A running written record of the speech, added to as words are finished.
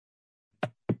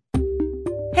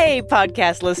Hey,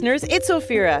 podcast listeners, it's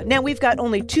Ophira. Now, we've got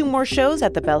only 2 more shows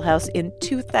at the Bell House in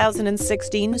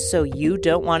 2016, so you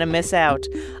don't want to miss out.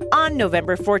 On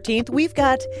November 14th, we've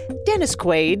got Dennis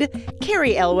Quaid,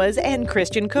 Carrie Elwes, and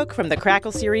Christian Cook from the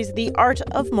Crackle series The Art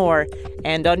of More.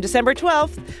 And on December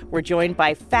 12th, we're joined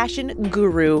by fashion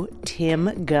guru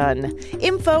Tim Gunn.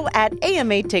 Info at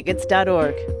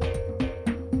amatickets.org.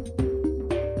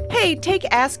 Hey, take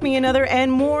Ask Me Another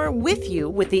and more with you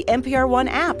with the NPR One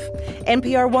app.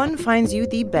 NPR One finds you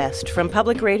the best from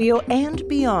public radio and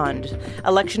beyond.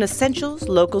 Election essentials,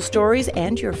 local stories,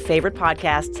 and your favorite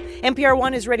podcasts. NPR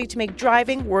One is ready to make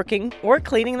driving, working, or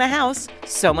cleaning the house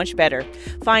so much better.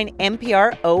 Find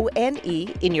NPR ONE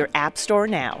in your app store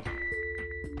now.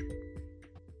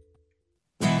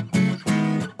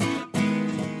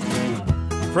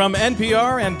 From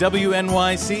NPR and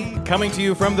WNYC, coming to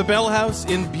you from the Bell House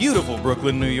in beautiful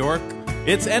Brooklyn, New York,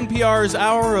 it's NPR's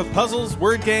hour of puzzles,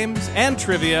 word games, and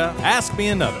trivia, Ask Me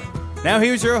Another. Now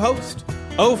here's your host,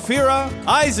 Ophira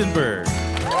Eisenberg.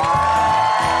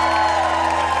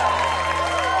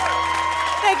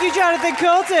 Thank you, Jonathan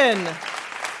Colton.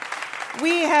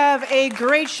 We have a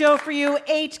great show for you.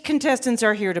 8 contestants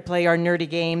are here to play our nerdy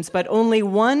games, but only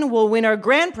one will win our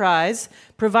grand prize,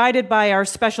 provided by our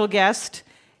special guest.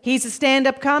 He's a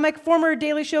stand-up comic, former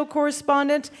Daily Show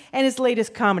correspondent, and his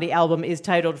latest comedy album is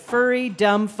titled Furry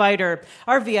Dumb Fighter.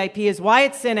 Our VIP is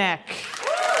Wyatt Cenac.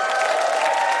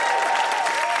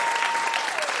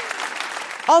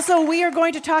 Also, we are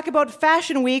going to talk about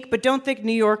Fashion Week, but don't think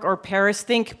New York or Paris.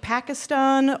 Think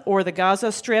Pakistan or the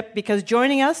Gaza Strip, because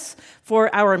joining us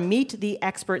for our Meet the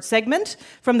Expert segment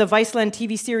from the Viceland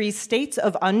TV series States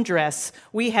of Undress,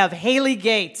 we have Haley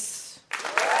Gates.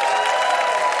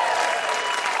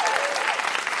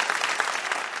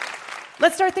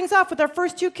 Let's start things off with our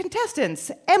first 2 contestants.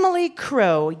 Emily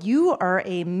Crow, you are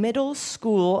a middle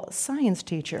school science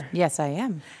teacher. Yes, I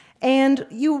am. And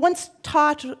you once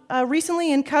taught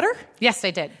recently in Qatar? Yes,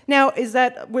 I did. Now,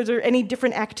 were there any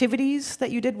different activities that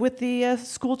you did with the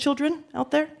school children out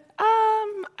there?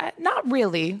 Not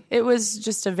really. It was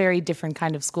just a very different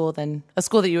kind of school than a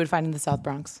school that you would find in the South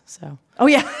Bronx. So. Oh,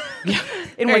 yeah. Yeah.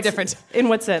 Very different. In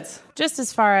what sense? Just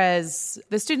as far as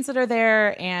the students that are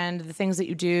there and the things that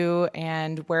you do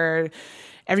and where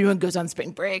everyone goes on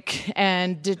spring break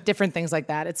and different things like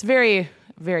that. It's very,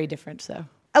 very different. So.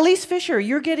 Elise Fisher,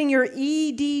 you're getting your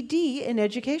EDD in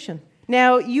education.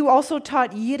 Now, you also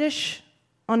taught Yiddish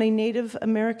on a Native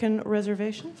American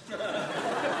reservation?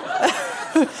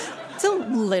 It's a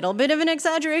little bit of an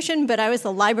exaggeration, but I was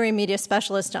the library media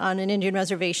specialist on an Indian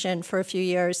reservation for a few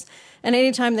years. And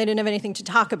anytime they didn't have anything to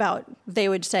talk about, they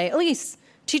would say, Elise,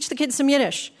 teach the kids some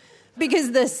Yiddish.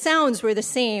 Because the sounds were the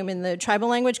same in the tribal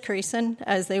language, Kurisan,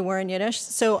 as they were in Yiddish.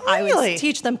 So Really? I would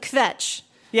teach them kvetch.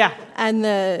 Yeah. And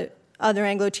the other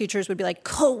Anglo teachers would be like,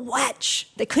 kvetch.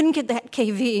 They couldn't get that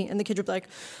KV. And the kids would be like,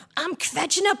 I'm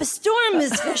kvetching up a storm,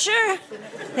 Miss Fisher.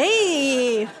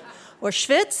 Hey. Or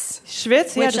schwitz.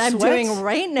 Schwitz, yeah, which I'm doing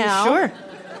right now. Sure.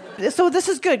 So this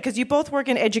is good, because you both work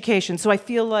in education, so I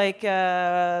feel like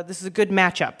this is a good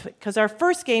matchup. Because our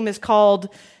first game is called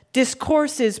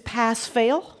Discourses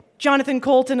Pass-Fail. Jonathan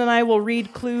Colton and I will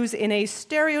read clues in a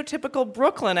stereotypical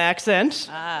Brooklyn accent.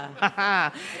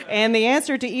 And the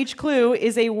answer to each clue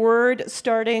is a word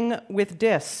starting with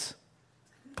dis.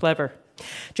 Clever.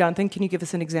 Jonathan, can you give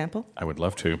us an example? I would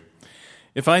love to.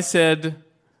 If I said,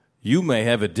 you may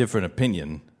have a different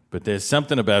opinion, but there's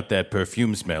something about that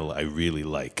perfume smell I really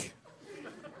like.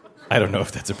 I don't know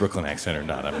if that's a Brooklyn accent or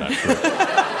not. I'm not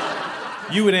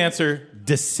sure. You would answer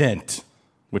dissent,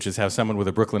 which is how someone with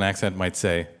a Brooklyn accent might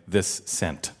say, this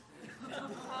scent.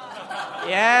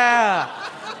 Yeah.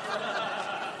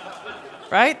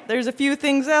 Right? There's a few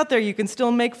things out there you can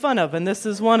still make fun of, and this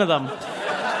is one of them.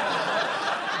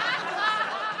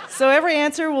 So every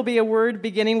answer will be a word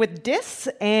beginning with dis,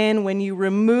 and when you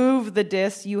remove the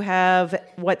dis, you have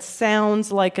what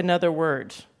sounds like another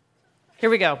word. Here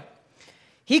we go.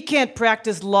 He can't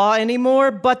practice law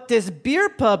anymore, but this beer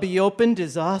pub he opened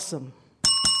is awesome.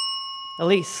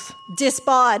 Elise.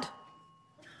 Disbod.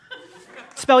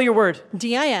 Spell your word.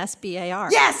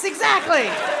 D-I-S-B-A-R. Yes, exactly!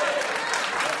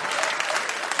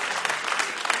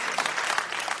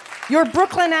 Your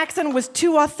Brooklyn accent was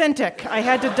too authentic. I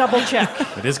had to double check.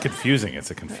 It is confusing.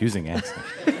 It's a confusing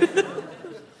accent.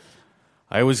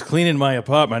 I was cleaning my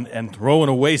apartment and throwing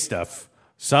away stuff.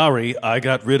 Sorry, I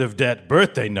got rid of that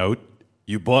birthday note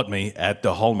you bought me at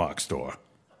the Hallmark store.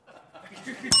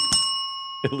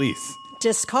 Elise.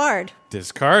 Discard.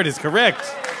 Discard is correct.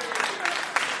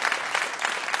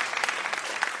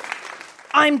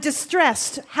 I'm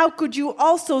distressed. How could you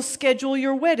also schedule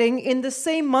your wedding in the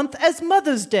same month as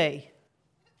Mother's Day?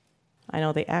 I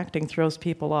know the acting throws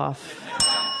people off.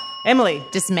 Emily.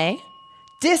 Dismay.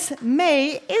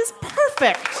 Dismay is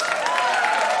perfect.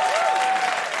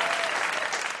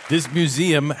 This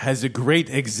museum has a great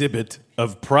exhibit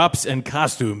of props and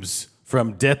costumes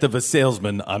from Death of a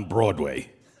Salesman on Broadway.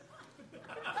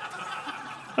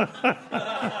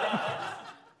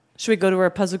 Should we go to our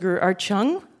puzzle guru, Art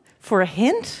Chung, for a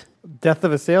hint? Death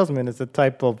of a Salesman is a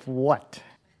type of what?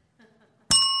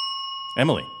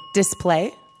 Emily.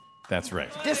 Display. That's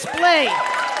right. Display.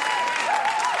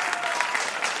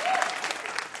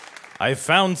 I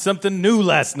found something new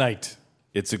last night.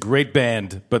 It's a great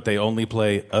band, but they only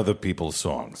play other people's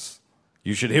songs.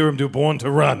 You should hear them do Born to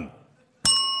Run.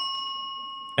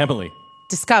 Emily.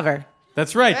 Discover.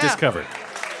 That's right, Discover.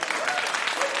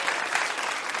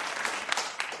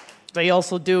 They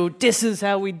also do This Is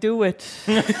How We Do It.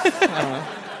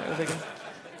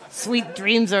 Sweet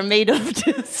dreams are made of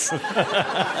this.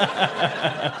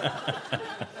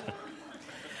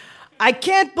 I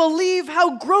can't believe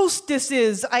how gross this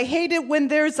is. I hate it when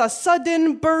there's a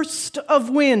sudden burst of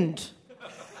wind.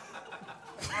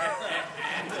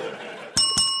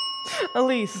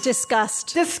 Elise.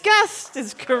 Disgust. Disgust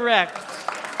is correct.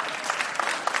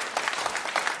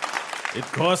 It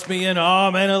cost me an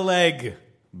arm and a leg,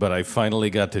 but I finally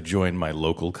got to join my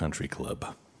local country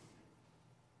club.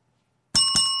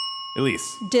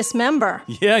 Elise. Dismember.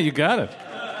 Yeah, you got it.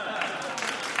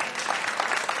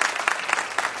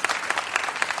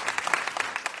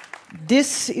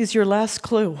 This is your last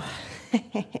clue.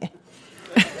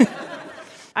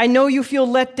 I know you feel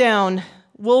let down.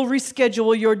 We'll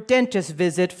reschedule your dentist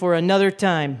visit for another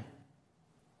time.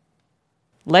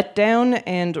 Let down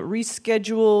and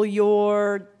reschedule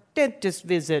your dentist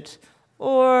visit.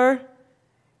 Or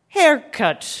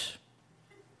haircut.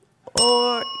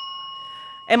 Or...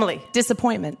 Emily.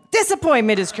 Disappointment.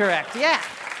 Disappointment is correct, yeah.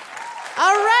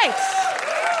 All right.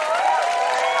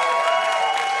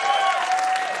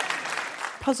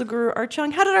 Puzzle guru Art Chung,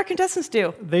 how did our contestants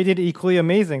do? They did equally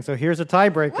amazing, so here's a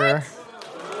tiebreaker.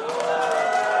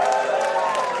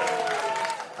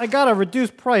 I got a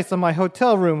reduced price on my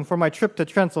hotel room for my trip to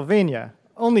Transylvania.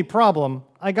 Only problem,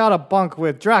 I got a bunk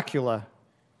with Dracula.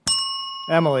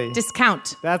 Emily.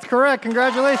 Discount. That's correct.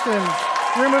 Congratulations.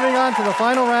 You're moving on to the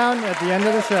final round at the end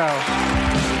of the show.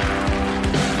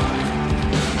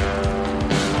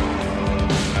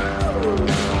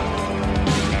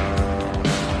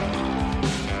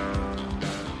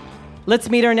 Let's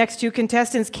meet our next two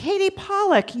contestants. Katie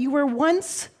Pollack, you were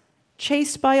once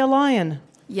chased by a lion.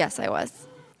 Yes, I was.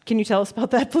 Can you tell us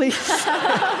about that, please?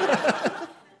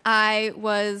 I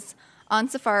was on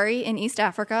safari in East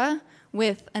Africa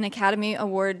with an Academy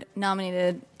Award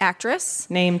nominated actress.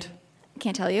 Named?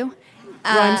 Can't tell you.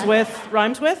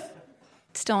 Rhymes with?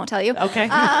 Still won't tell you. Okay.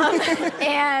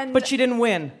 And But she didn't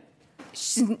win.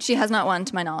 she has not won,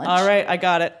 to my knowledge. All right, I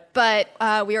got it. But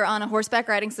we were on a horseback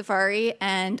riding safari,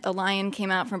 and a lion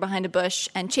came out from behind a bush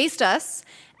and chased us.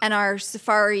 And our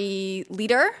safari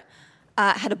leader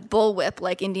had a bullwhip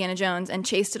like Indiana Jones and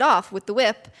chased it off with the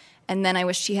whip. And then I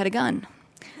wished he had a gun.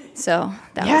 So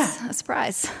that was a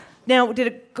surprise. Now, did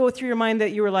it go through your mind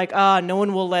that you were like, no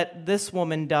one will let this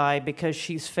woman die because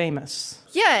she's famous?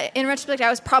 Yeah, in retrospect, I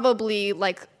was probably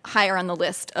like higher on the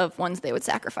list of ones they would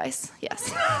sacrifice.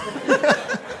 Yes.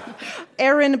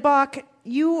 Aaron Bach,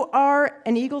 you are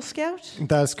an Eagle Scout?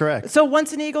 That's correct. So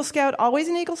once an Eagle Scout, always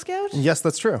an Eagle Scout? Yes,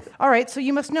 that's true. All right, so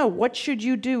you must know, what should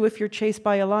you do if you're chased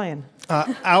by a lion?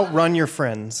 Outrun your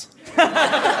friends.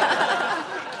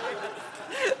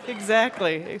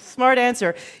 Exactly. Smart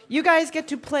answer. You guys get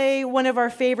to play one of our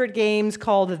favorite games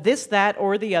called This, That,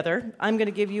 or the Other. I'm going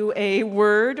to give you a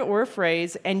word or a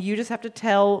phrase, and you just have to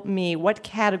tell me what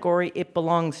category it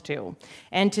belongs to.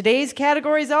 And today's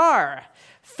categories are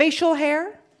facial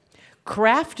hair,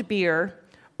 craft beer,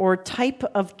 or type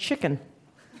of chicken.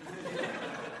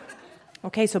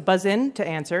 Okay, so buzz in to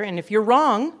answer, and if you're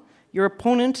wrong, your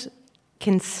opponent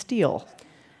can steal.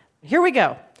 Here we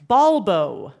go.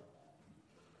 Balbo.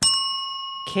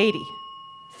 Katie.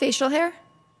 Facial hair?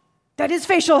 That is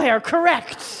facial hair,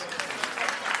 correct.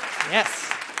 Yes.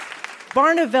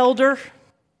 Barnevelder.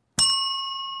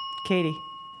 Katie.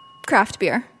 Craft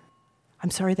beer.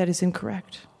 I'm sorry, that is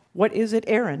incorrect. What is it,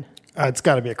 Aaron? It's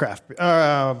got to be a craft beer.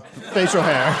 Facial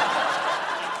hair.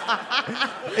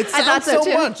 It I thought sounds so, so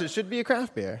too. much. It should be a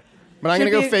craft beer. But I'm going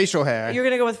to go facial hair. You're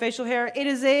going to go with facial hair. It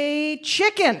is a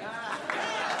chicken.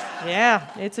 Yeah,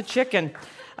 it's a chicken.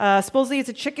 Supposedly it's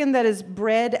a chicken that is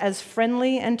bred as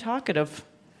friendly and talkative.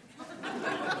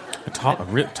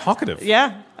 Talkative?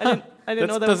 Yeah, I didn't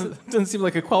know that doesn't seem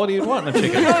like a quality you'd want in a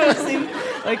chicken.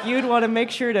 Like you'd want to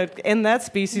make sure to end that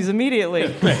species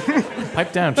immediately.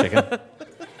 Pipe down, chicken.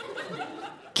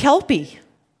 Kelpie.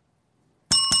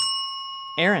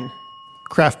 Aaron.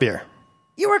 Craft beer.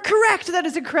 You are correct. That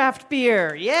is a craft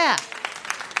beer. Yeah.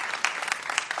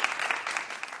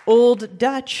 Old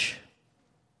Dutch.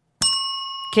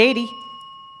 Katie.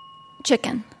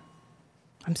 Chicken.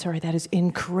 I'm sorry, that is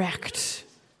incorrect.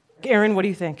 Aaron, what do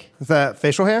you think? Is that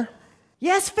facial hair?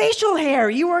 Yes, facial hair.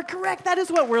 You are correct. That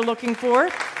is what we're looking for.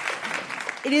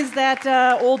 It is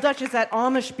that Old Dutch is that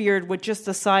Amish beard with just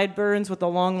the sideburns with the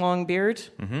long, long beard.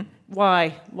 Mm-hmm.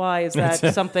 Why? Why is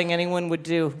that something anyone would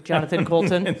do, Jonathan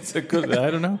Colton? It's a good,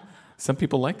 I don't know. Some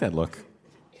people like that look.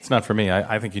 It's not for me.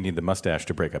 I think you need the mustache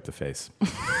to break up the face.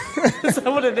 Is that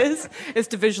what it is? Is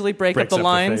to visually break up the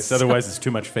lines? The face. Otherwise, it's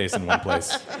too much face in one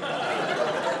place.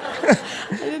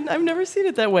 I've never seen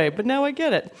it that way, but now I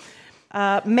get it.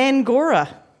 Mangora.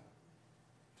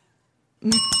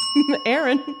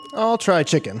 Aaron. I'll try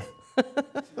chicken.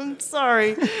 I'm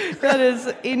sorry. That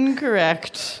is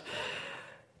incorrect.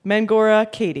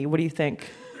 Mangora, Katie, what do you think?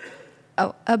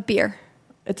 Oh, a beer.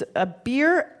 It's a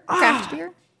beer? Craft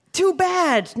beer? Too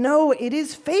bad. No, it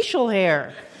is facial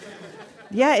hair.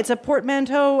 Yeah, it's a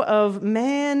portmanteau of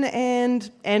man and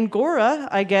Angora,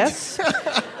 I guess. Is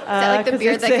that like the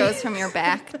beard that goes from your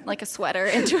back, like a sweater,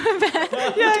 into a bag?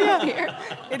 Yeah.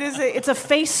 It's a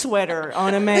face sweater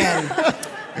on a man.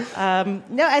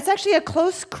 No, it's actually a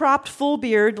close cropped full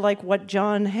beard like what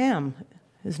John Hamm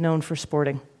is known for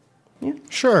sporting. Yeah.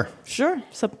 Sure.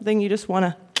 Something you just want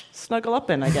to snuggle up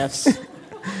in, I guess.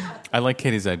 I like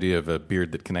Katie's idea of a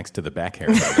beard that connects to the back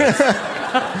hair.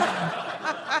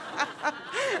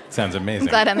 Sounds amazing.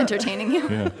 I'm glad I'm entertaining you.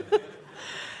 Yeah.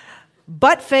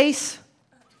 Butt face.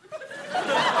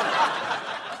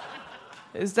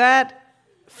 Is that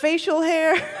facial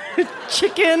hair,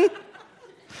 chicken,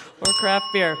 or craft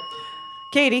beer?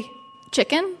 Katie.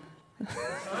 Chicken?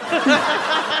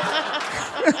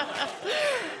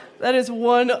 That is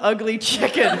one ugly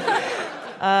chicken.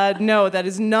 No, that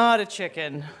is not a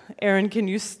chicken. Aaron, can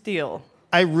you steal?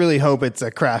 I really hope it's a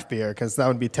craft beer, because that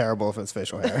would be terrible if it's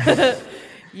facial hair.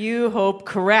 You hope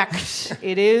correct.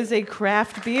 It is a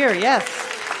craft beer, yes.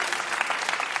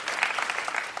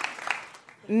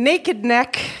 Naked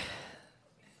neck.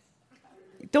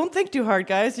 Don't think too hard,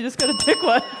 guys. You just got to pick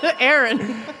one.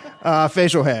 Aaron.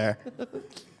 Facial hair.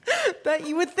 That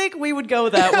you would think we would go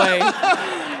that way.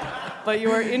 But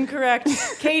you are incorrect.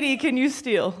 Katie, can you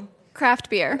steal? Craft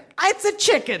beer. It's a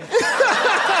chicken.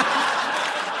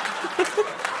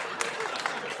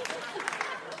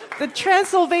 The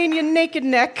Transylvanian naked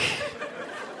neck.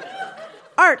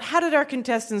 Art, how did our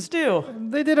contestants do?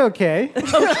 They did okay.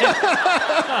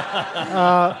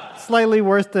 Slightly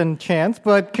worse than Chance,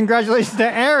 but congratulations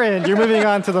to Aaron. You're moving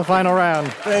on to the final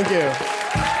round. Thank you.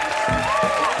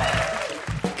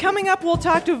 Coming up, we'll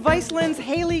talk to Viceland's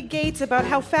Haley Gates about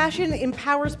how fashion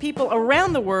empowers people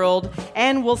around the world,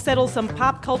 and we'll settle some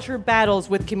pop culture battles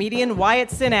with comedian Wyatt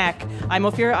Cenac. I'm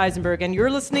Ophira Eisenberg, and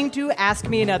you're listening to Ask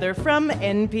Me Another from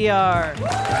NPR.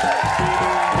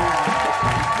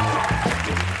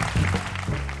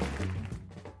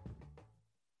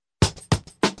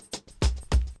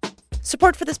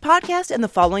 Support for this podcast and the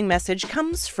following message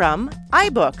comes from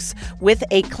iBooks with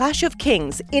A Clash of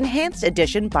Kings Enhanced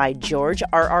Edition by George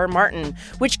R.R. Martin,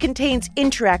 which contains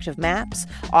interactive maps,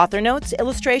 author notes,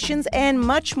 illustrations, and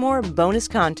much more bonus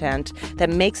content that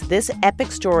makes this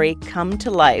epic story come to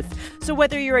life. So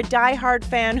whether you're a diehard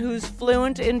fan who's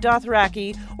fluent in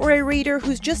Dothraki or a reader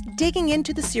who's just digging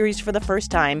into the series for the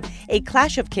first time, A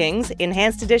Clash of Kings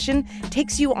Enhanced Edition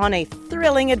takes you on a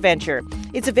thrilling adventure.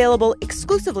 It's available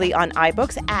exclusively on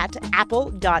iBooks at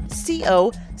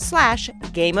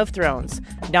apple.co/Game of Thrones.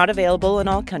 Not available in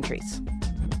all countries.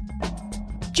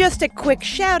 Just a quick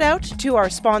shout out to our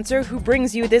sponsor who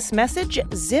brings you this message,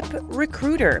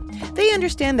 ZipRecruiter. They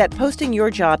understand that posting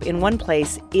your job in one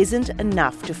place isn't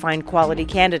enough to find quality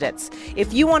candidates.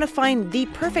 If you want to find the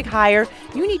perfect hire,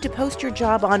 you need to post your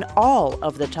job on all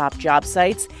of the top job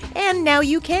sites, and now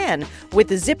you can. With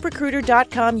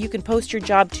ZipRecruiter.com, you can post your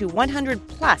job to 100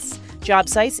 plus job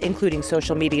sites, including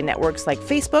social media networks like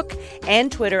Facebook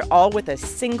and Twitter, all with a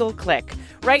single click.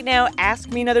 Right now,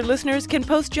 Ask Me Another listeners can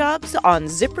post jobs on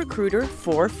ZipRecruiter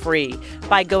for free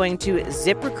by going to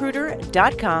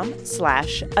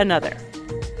ZipRecruiter.com/another.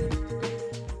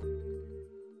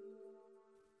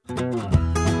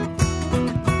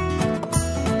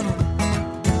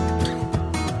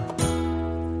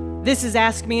 This is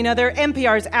Ask Me Another,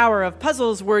 NPR's hour of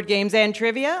puzzles, word games, and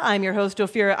trivia. I'm your host,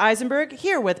 Ophira Eisenberg,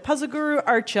 here with puzzle guru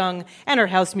Art Chung and our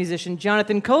house musician,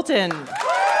 Jonathan Colton.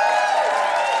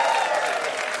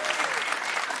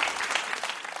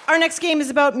 Our next game is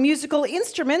about musical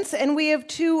instruments, and we have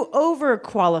two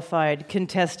overqualified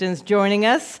contestants joining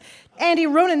us. Andy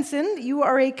Ronenson, you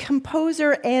are a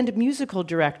composer and musical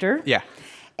director. Yeah.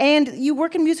 And you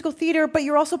work in musical theater, but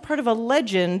you're also part of a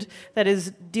legend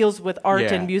that deals with art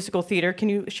Yeah. and musical theater. Can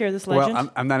you share this legend?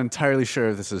 Well, I'm not entirely sure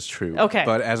if this is true. Okay,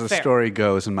 But as the fair. story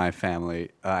goes in my family,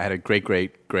 I had a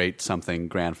great something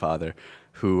grandfather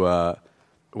who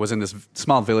was in this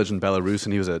small village in Belarus,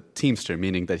 and he was a teamster,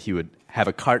 meaning that he would have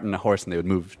a cart and a horse, and they would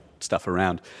move stuff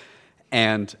around.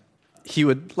 And he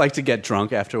would like to get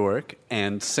drunk after work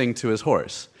and sing to his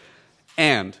horse.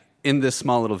 And in this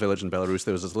small little village in Belarus,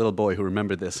 there was this little boy who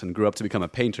remembered this and grew up to become a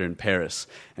painter in Paris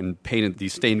and painted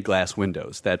these stained glass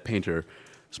windows. That painter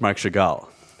was Marc Chagall.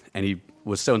 And he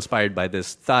was so inspired by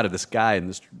this thought of this guy and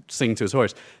this singing to his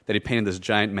horse that he painted this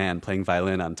giant man playing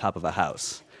violin on top of a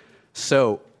house.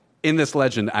 So, in this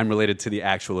legend, I'm related to the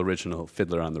actual original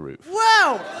Fiddler on the Roof.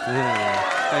 Wow! Yeah,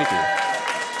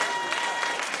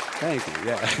 thank you,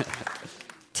 yeah.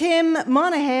 Tim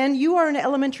Monahan, you are an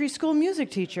elementary school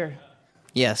music teacher.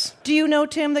 Yes. Do you know,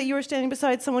 Tim, that you are standing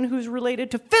beside someone who's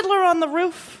related to Fiddler on the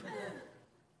Roof?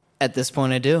 At this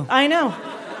point, I do. I know.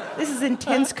 This is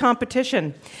intense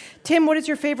competition. Tim, what is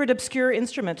your favorite obscure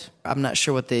instrument? I'm not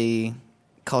sure what the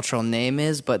cultural name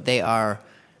is, but they are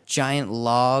giant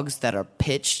logs that are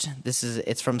pitched.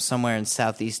 It's from somewhere in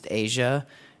Southeast Asia.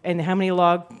 And how many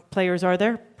log players are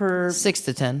there per 6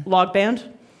 to 10. log band?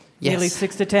 Yes. Nearly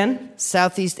 6 to 10?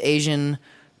 Southeast Asian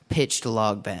pitched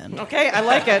log band. Okay, I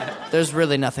like it. There's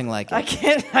really nothing like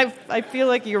it. I feel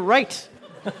like you're right.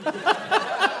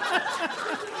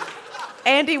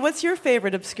 Andy, what's your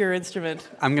favorite obscure instrument?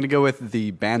 I'm going to go with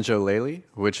the banjo-lele,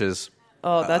 which is...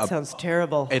 Oh, that sounds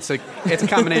terrible. It's a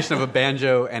combination of a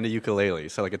banjo and a ukulele,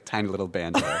 so like a tiny little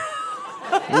banjo.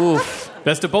 Oof.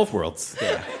 Best of both worlds.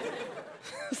 Yeah.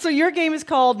 So your game is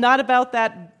called Not About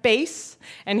That Bass,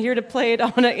 and here to play it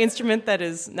on an instrument that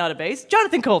is not a bass,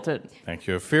 Jonathan Colton. Thank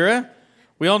you, Ophira.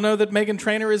 We all know that Meghan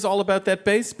Trainor is all about that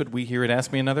bass, but we here at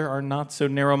Ask Me Another are not so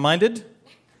narrow-minded.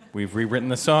 We've rewritten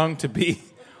the song to be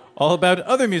all about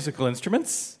other musical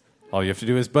instruments. All you have to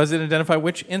do is buzz in and identify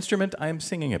which instrument I am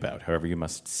singing about. However, you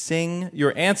must sing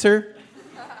your answer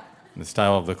in the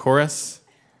style of the chorus.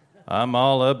 I'm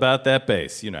all about that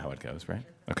bass. You know how it goes, right?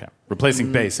 Okay.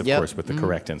 Replacing bass, of course, with the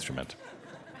correct instrument.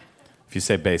 If you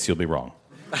say bass, you'll be wrong.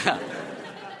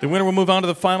 The winner will move on to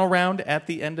the final round at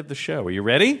the end of the show. Are you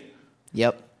ready?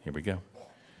 Yep. Here we go.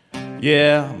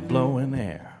 Yeah, I'm blowing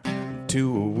air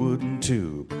into a wooden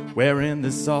tube, wearing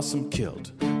this awesome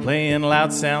kilt, playing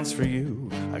loud sounds for you.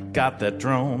 I got that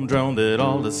drone that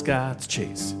all the Scots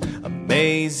chase.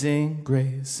 Amazing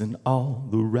grace in all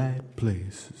the right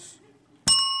places.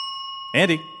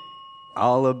 Andy.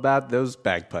 All about those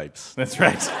bagpipes. That's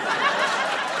right.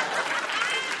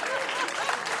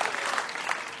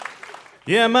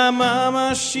 Yeah, my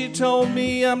mama, she told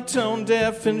me I'm tone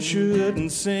deaf and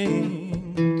shouldn't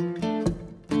sing.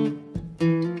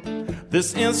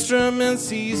 This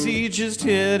instrument's easy, just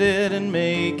hit it and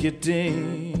make it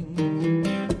ding.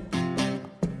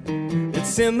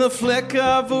 It's in the flick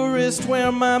of a wrist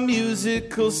where my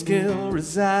musical skill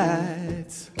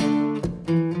resides.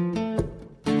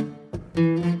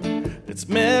 It's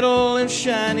metal and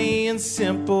shiny and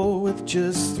simple with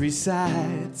just 3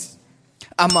 sides.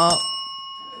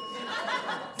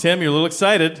 Tim, you're a little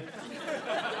excited.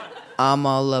 I'm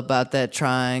all about that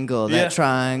triangle, Yeah, that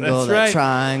triangle, that's that right.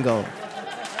 triangle.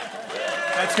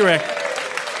 That's correct.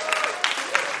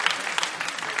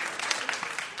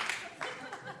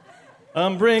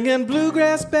 I'm bringing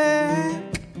bluegrass back.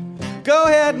 Go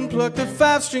ahead and pluck the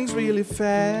 5 strings really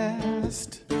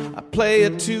fast. I play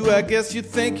it too, I guess you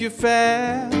think you're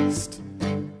fast.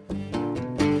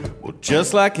 Well,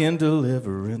 just like in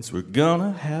Deliverance, we're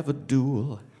gonna have a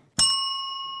duel.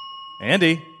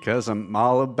 Andy. Because I'm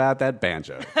all about that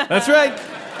banjo. That's right.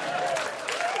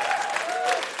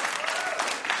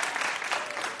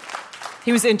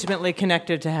 He was intimately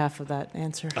connected to half of that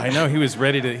answer. I know, he was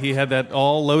ready to, he had that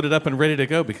all loaded up and ready to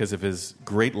go because of his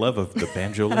great love of the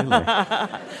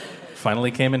banjo-lele.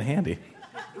 Finally came in handy.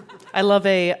 I love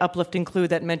a uplifting clue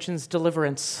that mentions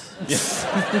deliverance. Yes.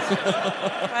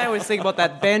 I always think about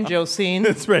that banjo scene.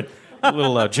 That's right. A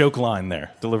little joke line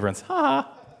there. Deliverance. Ha!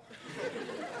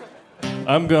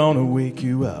 I'm gonna wake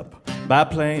you up by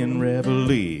playing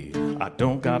reveille. I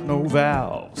don't got no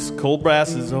valves. Cold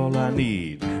brass is all I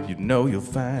need. You know you'll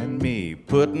find me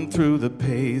putting through the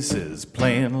paces,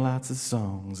 playing lots of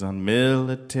songs on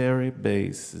military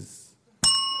bases.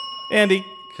 Andy.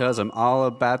 Because I'm all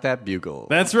about that bugle.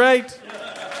 That's right.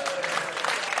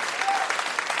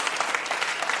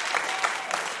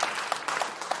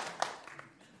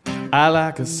 I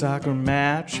like a soccer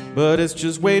match, but it's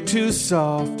just way too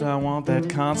soft. I want that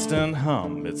constant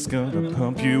hum, it's gonna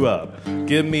pump you up.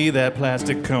 Give me that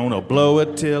plastic cone, I'll blow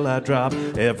it till I drop.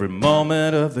 Every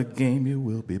moment of the game you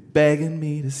will be begging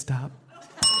me to stop.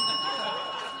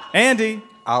 Andy.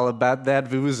 All about that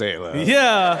vuvuzela.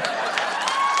 Yeah.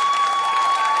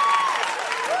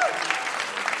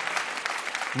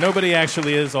 Nobody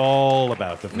actually is all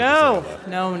about the vuvuzela.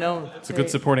 No. It's a good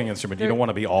supporting instrument. You don't want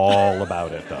to be all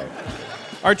about it, though.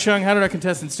 Art Chung, how did our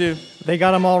contestants do? They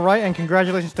got them all right, and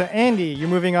congratulations to Andy. You're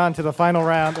moving on to the final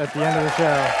round at the end of the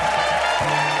show.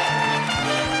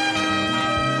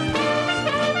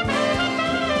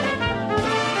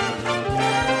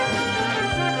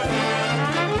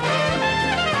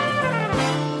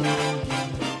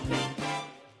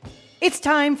 It's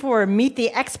time for Meet the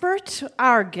Expert.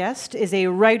 Our guest is a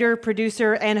writer,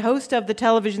 producer, and host of the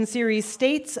television series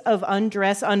States of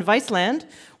Undress on Viceland,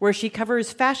 where she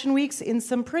covers fashion weeks in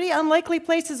some pretty unlikely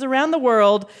places around the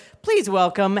world. Please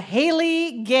welcome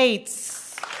Haley Gates.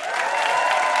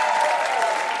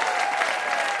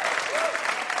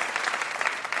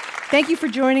 Thank you for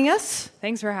joining us.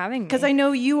 Thanks for having me. Because I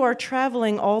know you are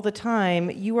traveling all the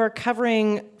time. You are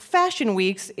covering fashion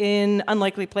weeks in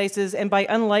unlikely places, and by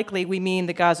unlikely, we mean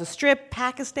the Gaza Strip,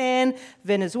 Pakistan,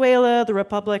 Venezuela, the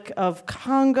Republic of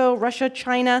Congo, Russia,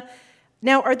 China.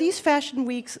 Now, are these fashion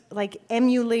weeks like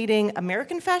emulating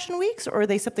American fashion weeks, or are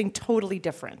they something totally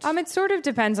different? It sort of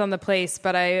depends on the place,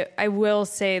 but I will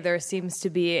say there seems to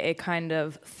be a kind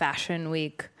of fashion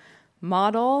week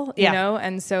model, you know,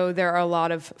 and so there are a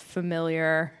lot of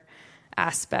familiar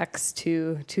aspects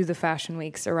to the fashion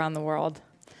weeks around the world.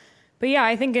 But yeah,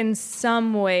 I think in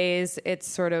some ways it's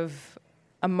sort of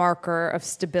a marker of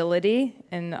stability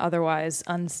in otherwise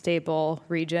unstable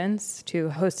regions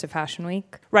to host a fashion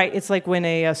week. Right, it's like when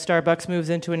a Starbucks moves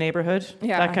into a neighborhood,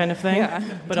 that kind of thing. Yeah.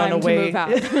 But Time on a way, to move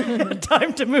out.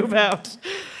 Time to move out.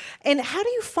 And how do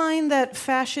you find that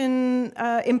fashion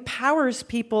empowers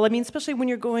people? I mean, especially when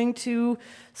you're going to,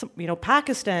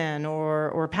 Pakistan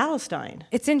or Palestine.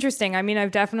 It's interesting. I mean,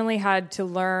 I've definitely had to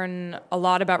learn a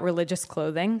lot about religious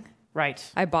clothing. Right.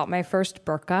 I bought my first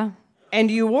burqa.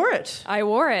 And you wore it. I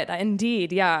wore it,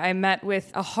 indeed, yeah. I met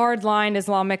with a hardline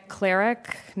Islamic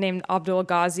cleric named Abdul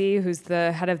Ghazi, who's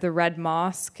the head of the Red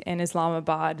Mosque in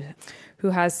Islamabad, who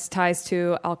has ties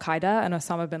to Al-Qaeda and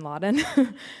Osama bin Laden,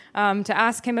 to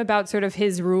ask him about sort of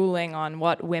his ruling on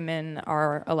what women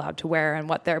are allowed to wear and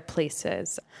what their place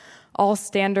is. All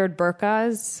standard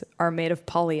burqas are made of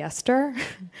polyester,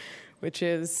 which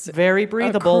is very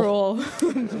breathable, a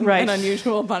cruel and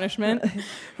unusual punishment.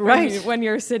 Right. When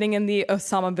you're sitting in the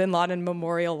Osama bin Laden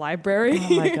Memorial Library.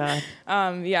 Oh my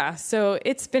God. So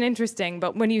it's been interesting.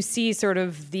 But when you see sort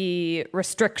of the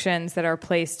restrictions that are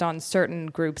placed on certain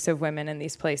groups of women in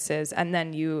these places, and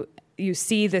then you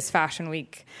see this fashion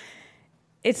week,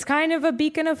 it's kind of a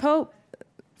beacon of hope.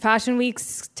 Fashion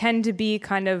weeks tend to be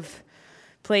kind of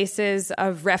places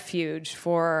of refuge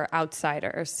for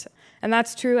outsiders. And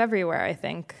that's true everywhere, I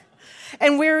think.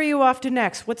 And where are you off to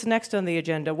next? What's next on the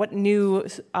agenda? What new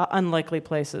unlikely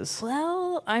places?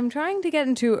 Well, I'm trying to get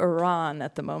into Iran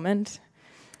at the moment.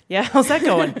 Yeah, how's that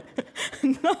going?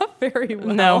 Not very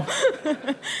well. No.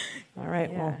 All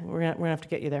right, well, we're gonna have to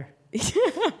get you there.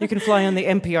 You can fly on the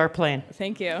NPR plane.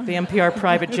 Thank you. The NPR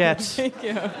private jet. Thank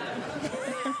you.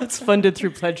 It's funded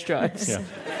through pledge drives. Yeah.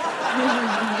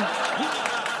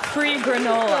 Free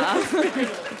granola.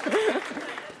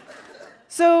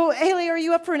 So, Haley, are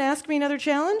you up for an Ask Me Another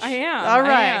challenge? I am. All right.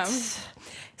 I am.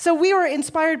 So we were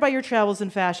inspired by your travels in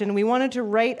fashion, and we wanted to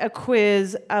write a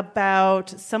quiz about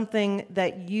something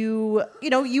that you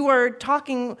are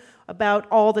talking about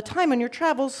all the time on your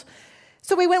travels.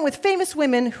 So we went with famous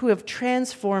women who have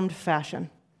transformed fashion.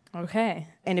 Okay.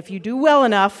 And if you do well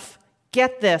enough,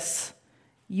 get this,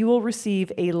 you will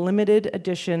receive a limited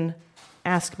edition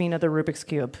Ask Me Another Rubik's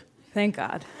Cube. Thank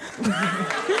God.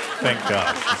 Thank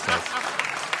God, she says.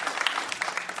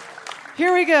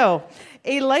 Here we go.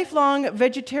 A lifelong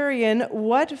vegetarian,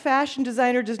 what fashion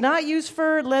designer does not use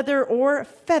fur, leather, or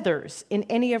feathers in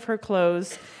any of her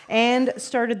clothes and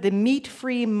started the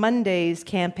Meat-Free Mondays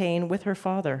campaign with her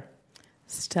father?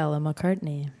 Stella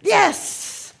McCartney.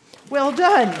 Yes! Well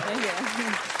done.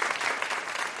 Thank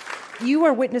you. You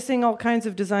are witnessing all kinds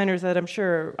of designers that I'm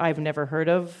sure I've never heard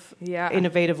of. Yeah.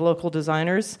 Innovative local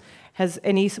designers. Has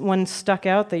anyone stuck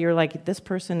out that you're like, this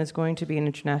person is going to be an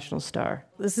international star?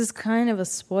 This is kind of a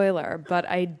spoiler, but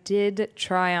I did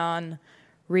try on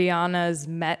Rihanna's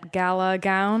Met Gala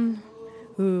gown.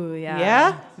 Ooh, yeah.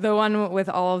 Yeah? The one with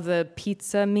all of the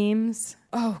pizza memes.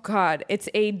 Oh, God. It's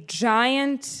a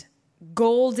giant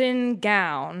golden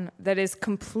gown that is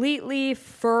completely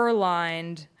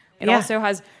fur-lined. It also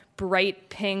has bright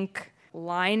pink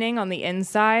lining on the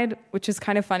inside, which is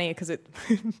kind of funny because it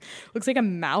looks like a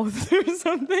mouth or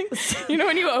something. You know,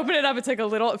 when you open it up, it's like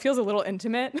it feels a little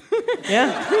intimate.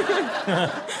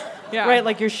 Yeah. Yeah. Right,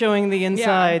 like you're showing the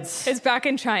insides. Yeah. It's back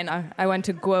in China. I went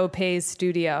to Guo Pei's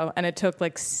studio, and it took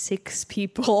like 6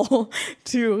 people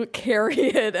to carry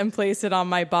it and place it on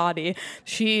my body.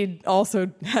 She also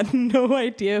had no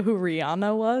idea who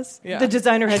Rihanna was. Yeah. The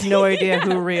designer had no idea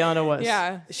who Rihanna was.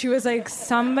 Yeah. She was like,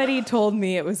 somebody told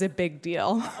me it was a big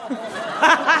deal.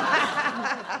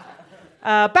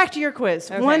 Back to your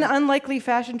quiz. Okay. One unlikely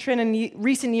fashion trend in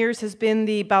recent years has been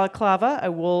the balaclava,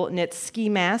 a wool knit ski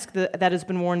mask that has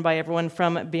been worn by everyone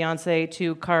from Beyonce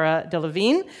to Cara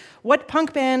Delevingne. What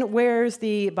punk band wears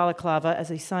the balaclava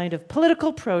as a sign of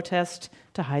political protest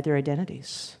to hide their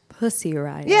identities? Pussy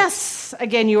Riot. Yes!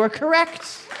 Again, you are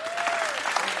correct.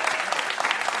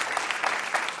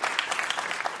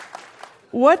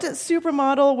 What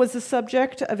supermodel was the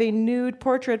subject of a nude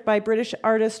portrait by British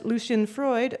artist Lucian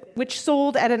Freud, which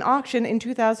sold at an auction in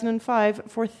 2005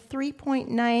 for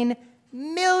 £3.9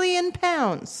 million?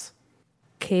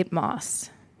 Kate Moss.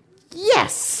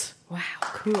 Yes! Wow,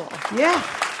 cool. Yeah.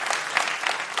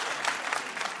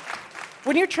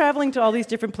 When you're traveling to all these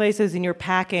different places and you're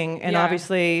packing, and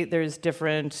obviously there's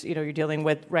different, you're dealing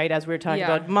with, right, as we were talking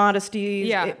about,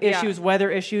 modesty issues, weather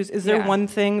issues. Is there one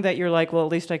thing that you're like, well,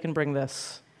 at least I can bring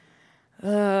this?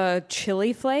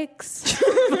 Chili flakes.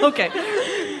 Okay.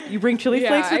 You bring chili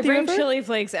flakes with you? I bring chili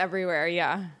flakes everywhere,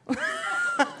 yeah.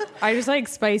 I just like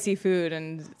spicy food,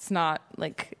 and it's not,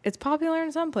 it's popular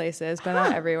in some places, but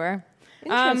not everywhere.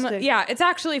 Interesting. It's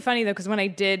actually funny, though, because when I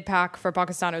did pack for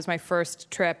Pakistan, it was my first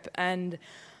trip, and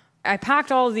I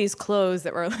packed all of these clothes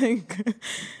that were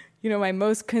my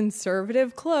most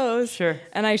conservative clothes. Sure.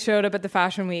 And I showed up at the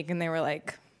Fashion Week, and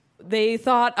they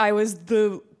thought I was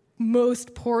the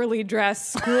most poorly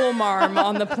dressed school marm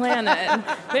on the planet.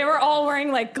 They were all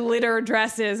wearing glitter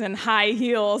dresses and high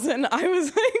heels, and I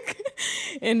was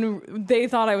and they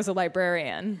thought I was a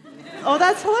librarian. Oh,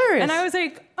 that's hilarious. And I was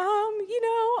like, I'm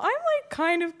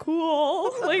kind of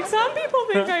cool. Some people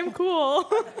think I'm cool.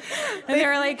 And they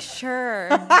were like, sure.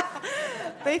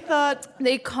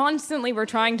 They constantly were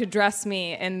trying to dress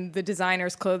me in the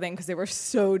designer's clothing because they were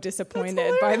so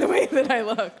disappointed by the way that I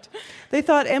looked. They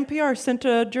thought NPR sent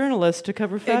a journalist to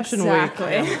cover Fashion Week.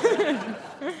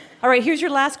 All right, here's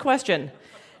your last question.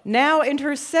 Now in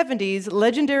her 70s,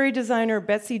 legendary designer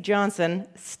Betsy Johnson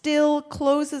still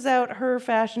closes out her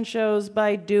fashion shows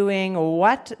by doing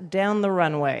what down the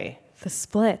runway? The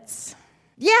splits.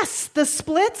 Yes, the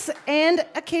splits and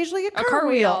occasionally a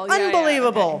cartwheel. Yeah,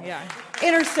 unbelievable. Yeah.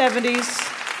 In her 70s.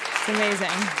 It's amazing.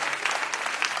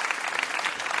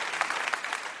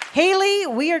 Haley,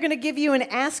 we are going to give you an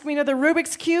Ask Me Another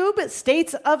Rubik's Cube.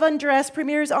 States of Undress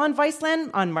premieres on Viceland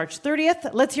on March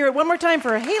 30th. Let's hear it one more time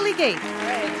for Haley Gate. All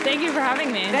right. Thank you for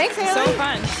having me. Thanks, Haley. So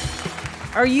fun.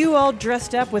 Are you all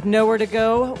dressed up with nowhere to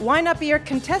go? Why not be our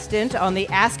contestant on the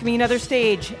Ask Me Another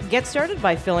stage? Get started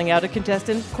by filling out a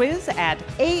contestant quiz at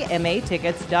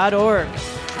amatickets.org.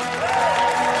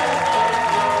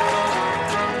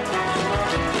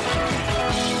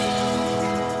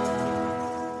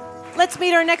 Let's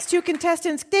meet our next 2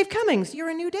 contestants. Dave Cummings, you're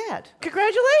a new dad.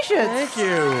 Congratulations. Thank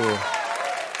you.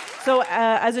 So,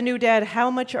 as a new dad, how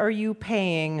much are you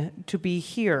paying to be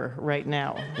here right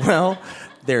now? Well,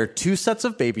 there are 2 sets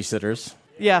of babysitters.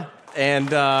 Yeah.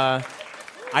 And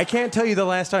I can't tell you the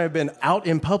last time I've been out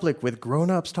in public with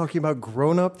grown-ups talking about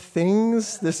grown-up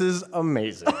things. This is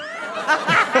amazing.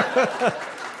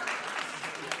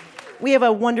 We have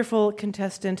a wonderful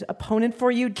contestant opponent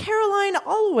for you. Caroline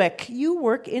Alwick, you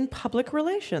work in public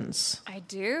relations. I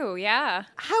do, yeah.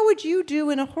 How would you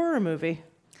do in a horror movie?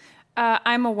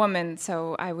 I'm a woman,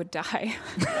 so I would die.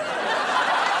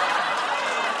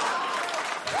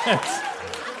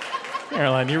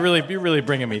 Caroline, you're really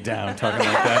bringing me down talking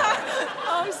like that.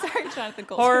 Oh, I'm sorry, Jonathan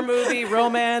Colton. Horror movie,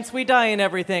 romance, we die in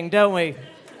everything, don't we?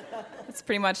 That's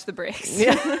pretty much the breaks.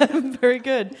 Yeah, very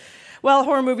good. Well,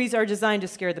 horror movies are designed to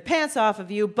scare the pants off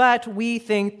of you, but we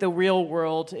think the real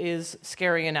world is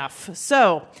scary enough.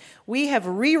 So we have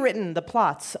rewritten the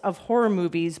plots of horror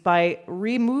movies by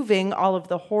removing all of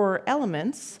the horror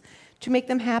elements to make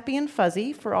them happy and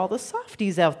fuzzy for all the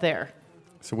softies out there.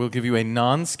 So we'll give you a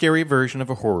non-scary version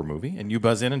of a horror movie, and you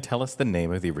buzz in and tell us the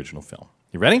name of the original film.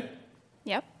 You ready?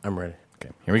 Yep. I'm ready. Okay,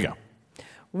 here we go.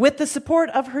 With the support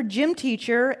of her gym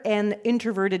teacher, an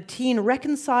introverted teen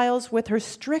reconciles with her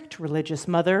strict religious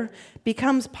mother,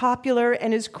 becomes popular,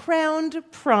 and is crowned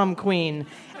prom queen.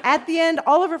 At the end,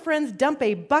 all of her friends dump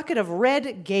a bucket of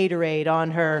red Gatorade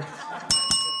on her.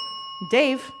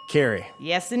 Dave. Carrie.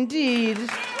 Yes, indeed.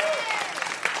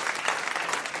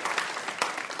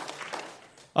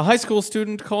 A high school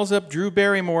student calls up Drew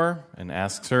Barrymore and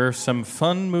asks her some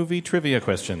fun movie trivia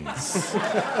questions.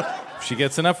 If she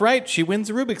gets enough right, she wins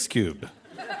a Rubik's Cube.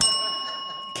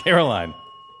 Caroline.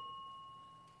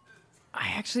 I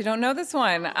actually don't know this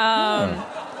one.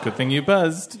 Good thing you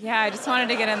buzzed. Yeah, I just wanted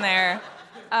to get in there.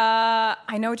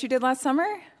 I know what you did last summer.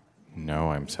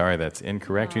 No, I'm sorry, that's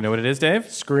incorrect. You know what it is,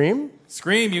 Dave? Scream?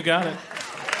 Scream, you got it.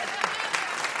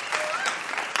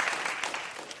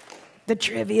 The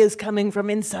trivia is coming from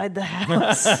inside the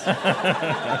house.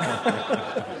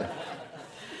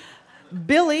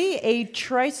 Billy, a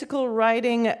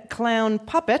tricycle-riding clown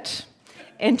puppet,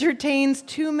 entertains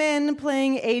two men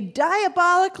playing a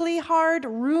diabolically hard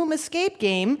room escape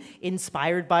game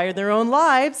inspired by their own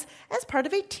lives as part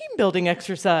of a team-building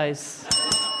exercise.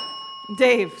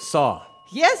 Dave. Saw.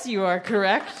 Yes, you are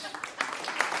correct.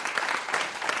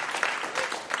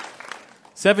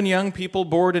 7 young people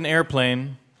board an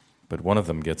airplane, but one of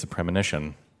them gets a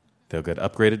premonition. They'll get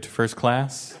upgraded to first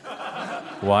class.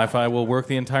 Wi-Fi will work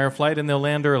the entire flight, and they'll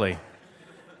land early.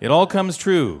 It all comes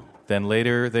true. Then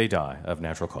later, they die of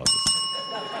natural causes.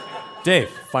 Dave.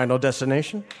 Final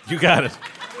Destination? You got it.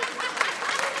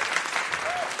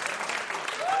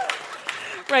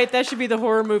 Right, that should be the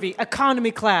horror movie.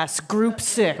 Economy Class, Group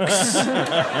 6.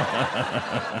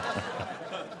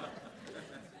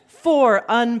 4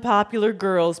 unpopular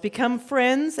girls become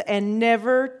friends and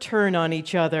never turn on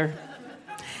each other.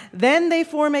 Then they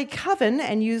form a coven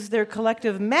and use their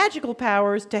collective magical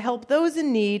powers to help those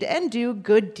in need and do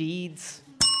good deeds.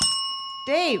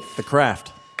 Dave. The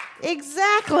Craft.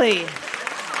 Exactly.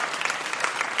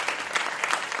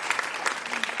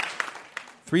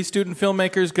 3 student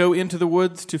filmmakers go into the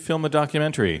woods to film a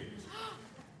documentary.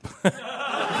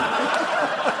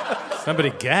 Somebody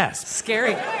gasped.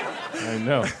 Scary. I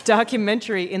know.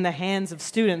 Documentary in the hands of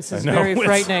students is I know. very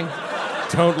frightening.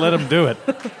 Don't let them do it.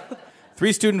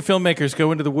 3 student filmmakers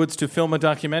go into the woods to film a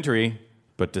documentary,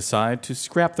 but decide to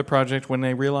scrap the project when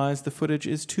they realize the footage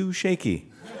is too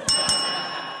shaky.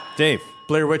 Dave.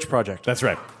 Blair Witch Project. That's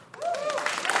right.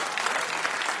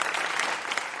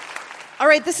 All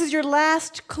right, this is your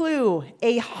last clue.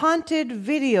 A haunted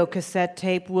video cassette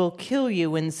tape will kill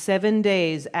you in 7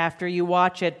 days after you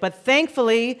watch it, but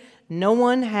thankfully, no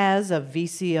one has a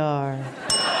VCR.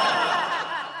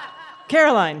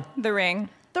 Caroline. The Ring.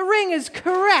 The Ring is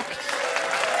correct.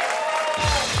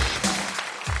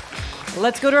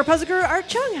 Let's go to our puzzle guru, Art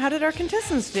Chung. How did our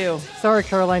contestants do? Sorry,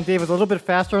 Caroline. Dave was a little bit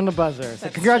faster on the buzzer. So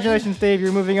congratulations, Dave.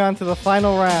 You're moving on to the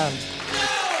final round.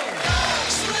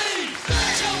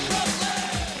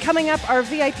 Coming up, our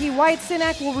VIP Wyatt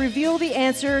Cenac will reveal the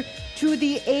answer to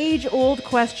the age-old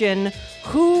question,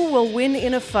 who will win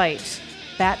in a fight,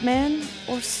 Batman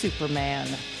or Superman?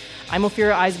 I'm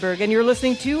Ophira Eisenberg, and you're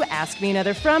listening to Ask Me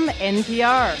Another from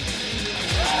NPR.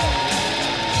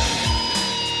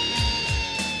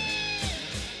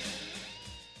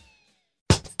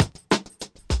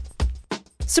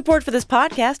 Support for this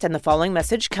podcast and the following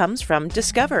message comes from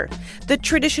Discover. The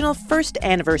traditional first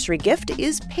anniversary gift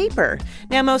is paper.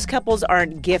 Now, most couples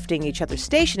aren't gifting each other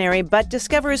stationery, but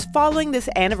Discover is following this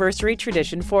anniversary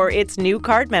tradition for its new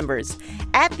card members.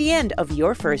 At the end of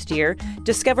your first year,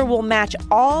 Discover will match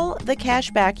all the cash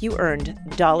back you earned,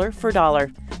 dollar for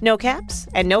dollar. No caps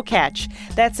and no catch.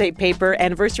 That's a paper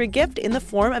anniversary gift in the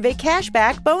form of a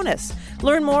cashback bonus.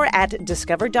 Learn more at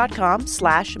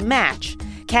discover.com/match.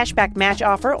 Cashback match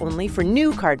offer only for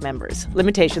new card members.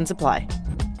 Limitations apply.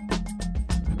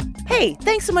 Hey,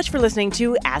 thanks so much for listening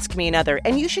to Ask Me Another,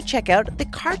 and you should check out the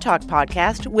Car Talk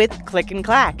podcast with Click and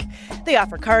Clack. They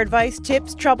offer car advice,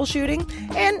 tips, troubleshooting,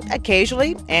 and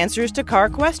occasionally answers to car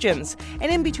questions.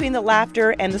 And in between the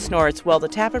laughter and the snorts, well, the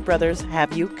Tappet brothers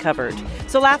have you covered.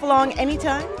 So laugh along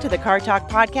anytime to the Car Talk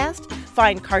podcast.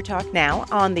 Find Car Talk now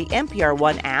on the NPR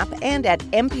One app and at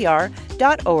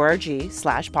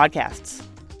npr.org/podcasts.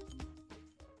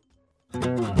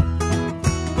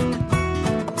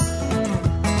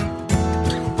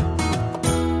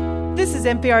 This is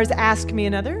NPR's Ask Me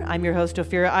Another. I'm your host,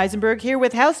 Ophira Eisenberg, here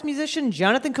with house musician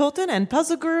Jonathan Coulton and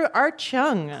puzzle guru Art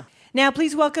Chung. Now,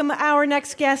 please welcome our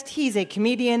next guest. He's a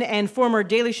comedian and former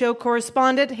Daily Show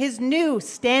correspondent. His new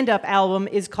stand-up album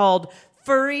is called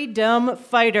Furry Dumb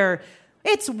Fighter.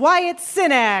 It's Wyatt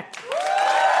Cenac.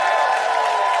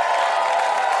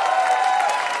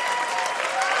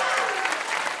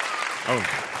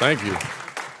 Oh. Thank you.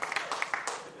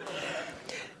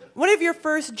 One of your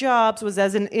first jobs was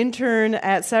as an intern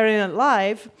at Saturday Night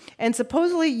Live, and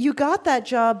supposedly you got that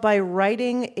job by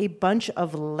writing a bunch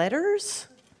of letters?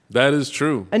 That is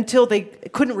true. Until they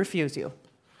couldn't refuse you.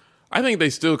 I think they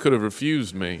still could have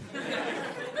refused me.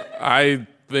 I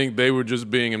think they were just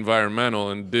being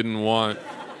environmental and didn't want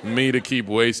me to keep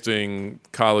wasting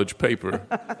college paper.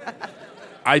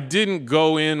 I didn't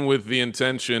go in with the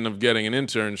intention of getting an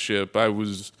internship. I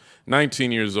was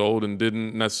 19 years old and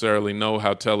didn't necessarily know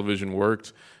how television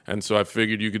worked, and so I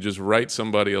figured you could just write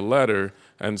somebody a letter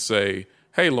and say,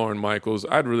 "Hey, Lorne Michaels,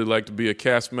 I'd really like to be a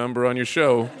cast member on your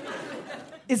show."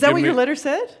 Is that what your letter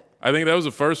said? I think that was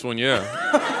the first one,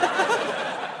 yeah.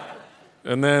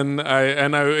 And then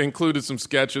I included some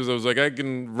sketches. I was like, I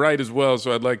can write as well,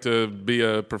 so I'd like to be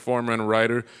a performer and a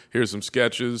writer. Here's some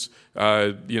sketches.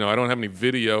 I don't have any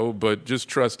video, but just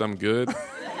trust I'm good.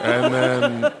 And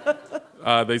then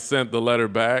they sent the letter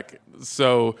back.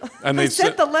 They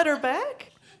sent the letter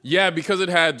back? Yeah, because it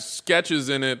had sketches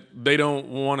in it, they don't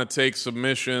want to take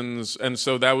submissions. And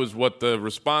so that was what the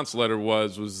response letter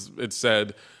was it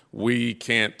said, "We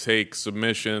can't take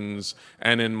submissions."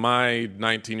 And in my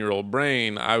 19-year-old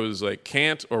brain, I was like,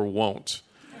 can't or won't.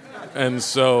 And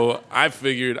so I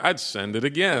figured I'd send it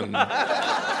again.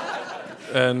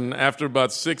 And after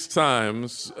about 6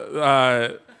 times,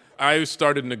 I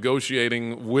started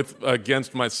negotiating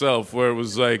against myself, where it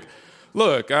was like,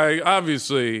 look, I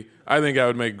think I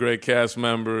would make a great cast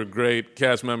member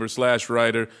 /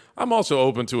 writer. I'm also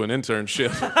open to an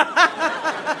internship.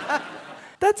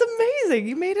 That's amazing.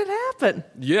 You made it happen.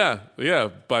 Yeah,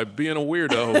 by being a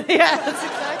weirdo. Yeah, that's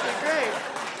exactly great.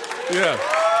 Yeah.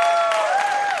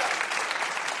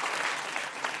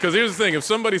 Because here's the thing, if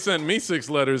somebody sent me 6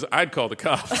 letters, I'd call the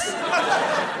cops.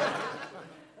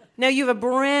 Now, you have a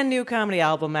brand new comedy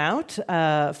album out,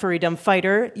 Furry Dumb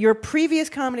Fighter. Your previous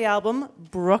comedy album,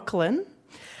 Brooklyn,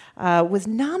 was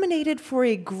nominated for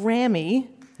a Grammy.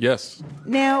 Yes.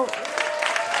 Now,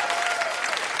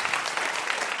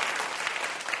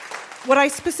 what I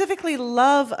specifically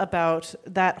love about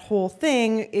that whole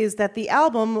thing is that the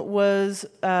album was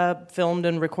filmed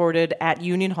and recorded at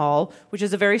Union Hall, which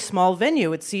is a very small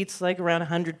venue. It seats like around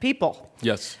 100 people.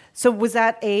 Yes. So was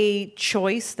that a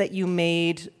choice that you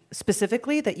made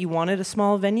specifically, that you wanted a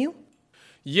small venue?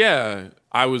 Yeah,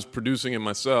 I was producing it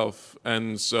myself,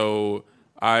 and so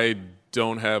I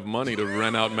don't have money to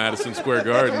rent out Madison Square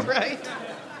Garden. Right.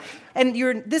 And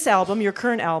this album, your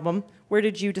current album, where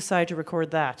did you decide to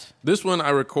record that? This one I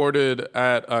recorded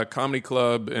at a comedy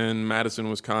club in Madison,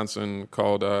 Wisconsin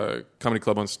called Comedy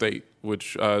Club on State,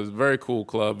 which is a very cool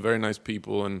club, very nice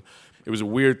people. And it was a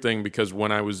weird thing because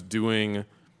when I was doing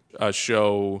a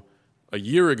show a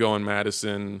year ago in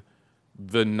Madison,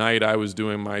 the night I was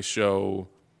doing my show,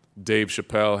 Dave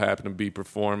Chappelle happened to be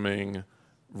performing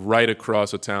right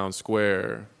across a town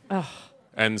square. Oh.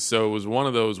 And so it was one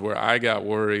of those where I got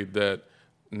worried that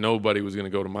nobody was going to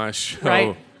go to my show.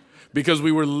 Right. Because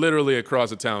we were literally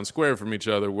across a town square from each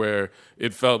other, where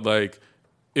it felt like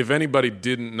if anybody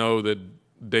didn't know that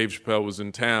Dave Chappelle was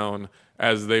in town,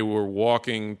 as they were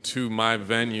walking to my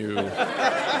venue,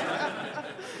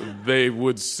 they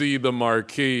would see the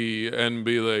marquee and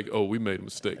be like, oh, we made a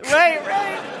mistake. Right.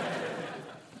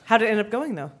 How did it end up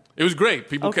going, though? It was great.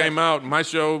 People came out. My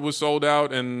show was sold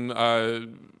out, and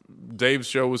Dave's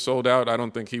show was sold out. I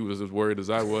don't think he was as worried as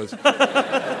I was.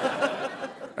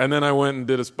 And then I went and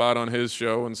did a spot on his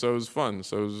show, and so it was fun.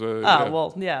 So it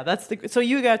was, so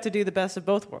you got to do the best of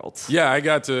both worlds. Yeah, I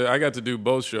got to do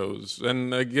both shows.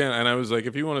 And again, I was like,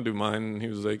 if you want to do mine, and he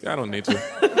was like, I don't need to.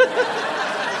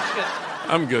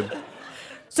 I'm good.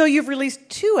 So you've released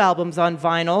 2 albums on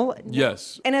vinyl.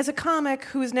 Yes. And as a comic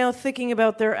who is now thinking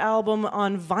about their album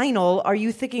on vinyl, are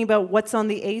you thinking about what's on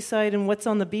the A side and what's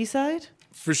on the B side?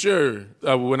 For sure.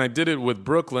 When I did it with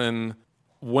Brooklyn,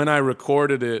 when I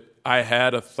recorded it, I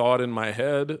had a thought in my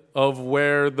head of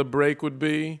where the break would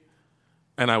be,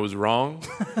 and I was wrong.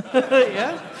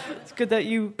 Yeah, it's good that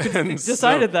you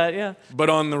decided that, yeah. But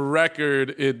on the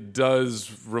record, it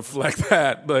does reflect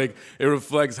that. Like, it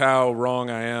reflects how wrong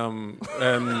I am,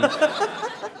 and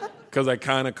because I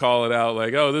kind of call it out,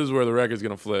 like, oh, this is where the record's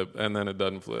going to flip, and then it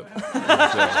doesn't flip.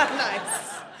 Nice.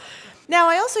 Now,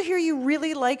 I also hear you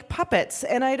really like puppets,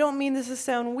 and I don't mean this to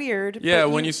sound weird. Yeah,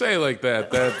 when you say it like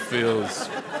that, that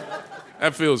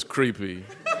feels creepy.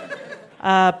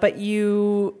 But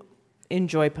you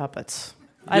enjoy puppets.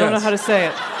 I don't know how to say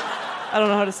it.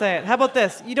 How about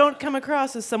this? You don't come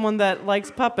across as someone that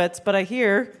likes puppets, but I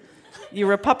hear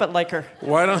you're a puppet liker.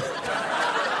 Why don't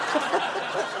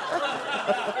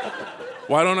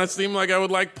I seem like I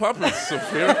would like puppets,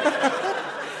 Sophia?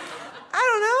 I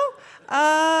don't know.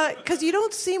 Because you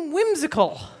don't seem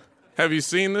whimsical. Have you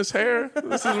seen this hair?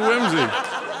 This is whimsy.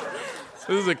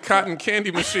 This is a cotton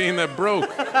candy machine that broke.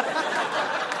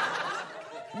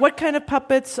 What kind of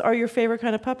puppets are your favorite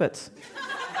kind of puppets?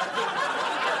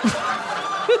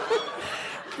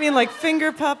 I mean, like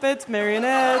finger puppets,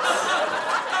 marionettes.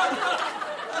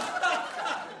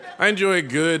 I enjoy a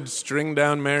good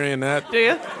string-down marionette. Do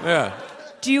you? Yeah.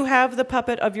 Do you have the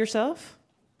puppet of yourself?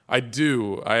 I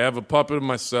do. I have a puppet of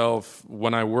myself.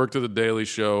 When I worked at The Daily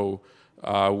Show,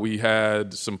 we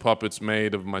had some puppets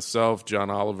made of myself,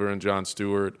 John Oliver, and Jon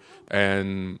Stewart.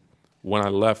 And when I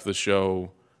left the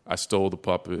show, I stole the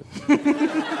puppet.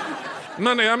 I'm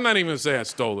not even going to say I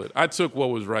stole it. I took what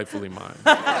was rightfully mine.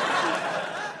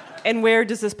 And where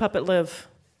does this puppet live?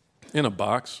 In a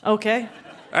box. Okay.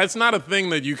 It's not a thing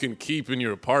that you can keep in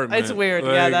your apartment. It's weird.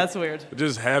 Like, yeah, that's weird.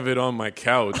 Just have it on my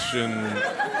couch, and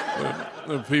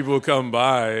the people come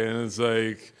by, and it's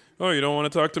like, oh, you don't want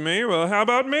to talk to me? Well, how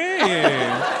about me?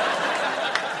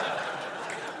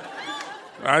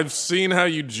 I've seen how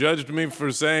you judged me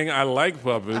for saying I like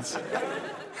puppets.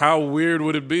 How weird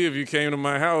would it be if you came to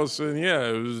my house and, yeah,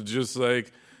 it was just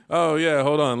like, oh, yeah,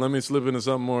 hold on, let me slip into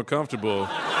something more comfortable.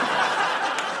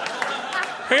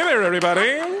 Hey there,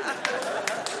 everybody.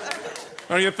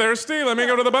 Are you thirsty? Let me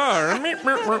go to the bar.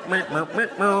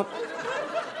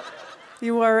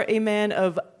 You are a man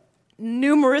of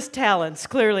numerous talents,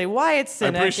 clearly. Wyatt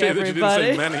Cenac, I appreciate everybody. that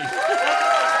you didn't say many.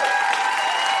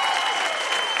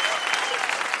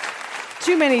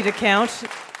 Too many to count.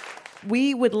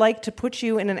 We would like to put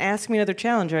you in an Ask Me Another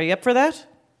challenge. Are you up for that?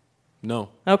 No.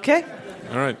 Okay.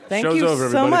 All right. Thank Show's you over,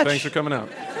 so everybody. much. Thanks for coming out.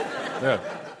 Yeah.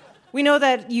 We know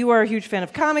that you are a huge fan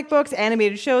of comic books,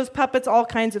 animated shows, puppets, all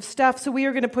kinds of stuff. So we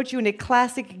are going to put you in a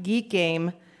classic geek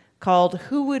game called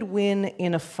Who Would Win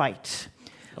in a Fight?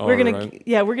 We're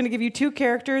gonna give you two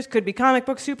characters. Could be comic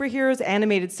book superheroes,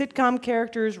 animated sitcom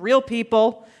characters, real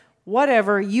people,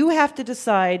 whatever. You have to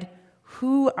decide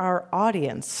who our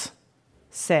audience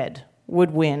said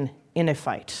would win in a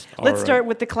fight. Let's start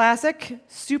with the classic,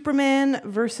 Superman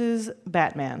versus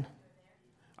Batman.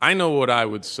 I know what I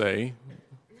would say.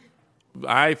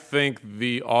 I think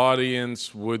the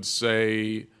audience would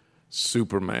say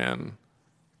Superman,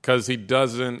 because he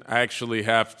doesn't actually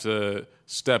have to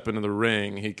step into the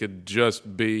ring. He could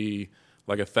just be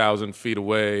like 1,000 feet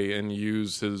away and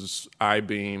use his eye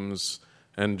beams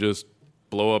and just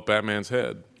blow up Batman's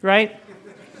head. Right.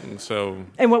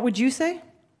 And what would you say?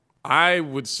 I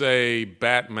would say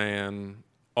Batman,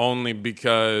 only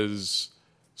because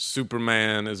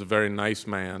Superman is a very nice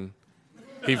man.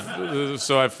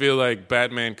 So I feel like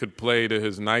Batman could play to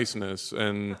his niceness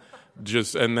and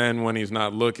then when he's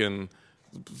not looking,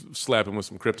 slap him with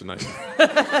some kryptonite.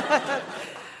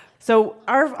 So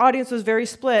our audience was very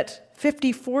split.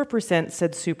 54%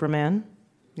 said Superman.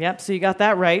 Yep, so you got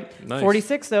that right. Nice.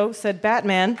 46, though, said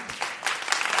Batman.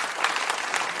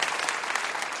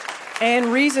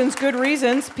 And reasons, good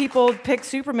reasons. People picked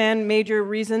Superman. Major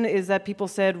reason is that people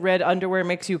said red underwear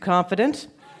makes you confident.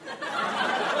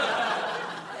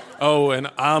 Oh, and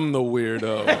I'm the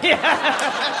weirdo.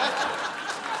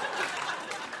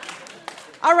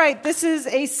 All right, this is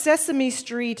a Sesame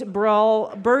Street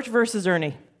brawl. Bert versus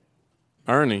Ernie.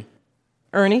 Ernie.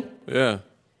 Ernie? Yeah.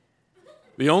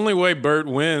 The only way Bert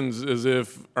wins is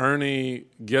if Ernie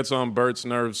gets on Bert's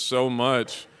nerves so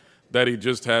much that he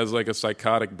just has like a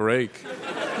psychotic break.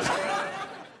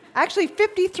 Actually,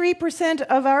 53%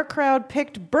 of our crowd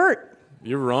picked Bert.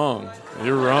 You're wrong.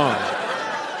 You're wrong.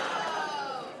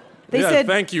 They said,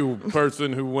 thank you,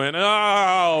 person who went,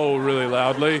 oh, really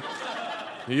loudly.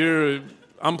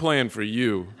 I'm playing for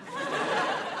you.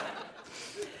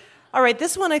 All right,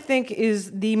 this one I think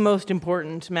is the most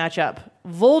important matchup.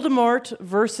 Voldemort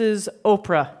versus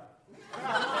Oprah.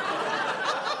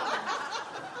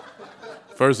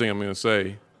 First thing I'm going to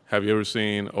say, have you ever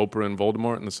seen Oprah and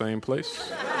Voldemort in the same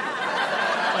place?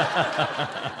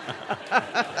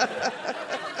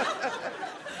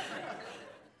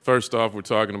 First off, we're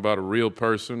talking about a real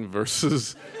person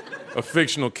versus a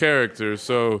fictional character.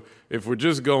 So if we're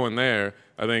just going there,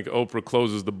 I think Oprah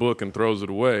closes the book and throws it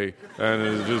away. And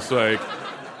it's just like,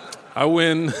 I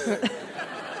win.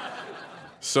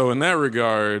 So in that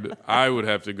regard, I would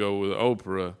have to go with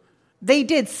Oprah. They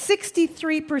did.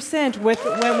 63% went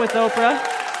with Oprah.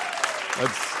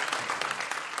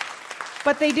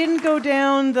 But they didn't go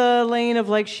down the lane of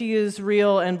like she is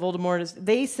real and Voldemort is.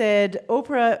 They said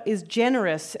Oprah is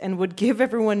generous and would give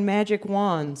everyone magic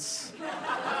wands.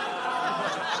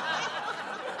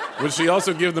 Would she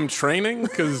also give them training?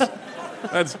 Because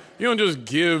you don't just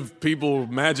give people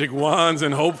magic wands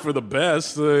and hope for the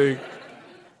best. Like,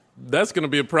 that's going to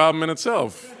be a problem in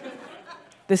itself.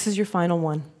 This is your final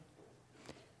one.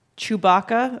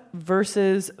 Chewbacca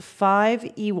versus 5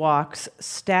 Ewoks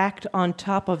stacked on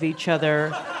top of each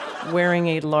other wearing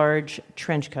a large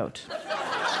trench coat.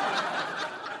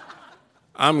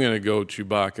 I'm going to go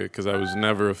Chewbacca because I was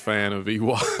never a fan of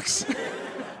Ewoks.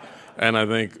 And I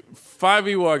think 5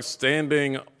 Ewoks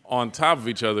standing on top of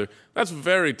each other, that's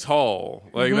very tall.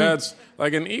 Like, that's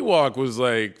like an Ewok was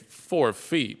like 4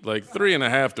 feet, like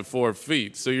 3.5 to 4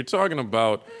 feet. So you're talking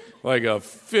about like a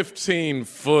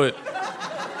 15-foot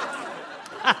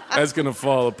that's going to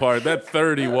fall apart. That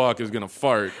third Ewok is going to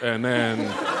fart, and then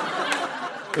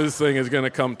this thing is going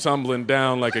to come tumbling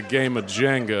down like a game of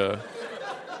Jenga.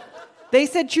 They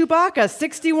said Chewbacca.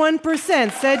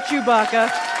 61% said Chewbacca.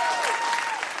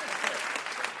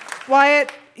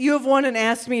 Wyatt, you have won and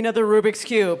asked me another Rubik's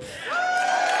Cube. Did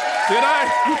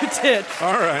I? You did.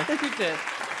 All right. You did.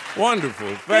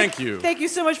 Wonderful. Thank you. Thank you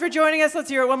so much for joining us. Let's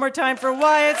hear it one more time for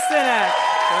Wyatt Cenac.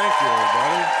 Thank you,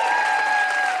 everybody.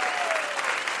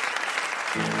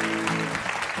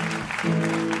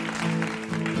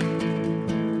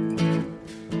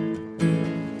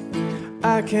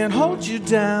 I can't hold you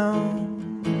down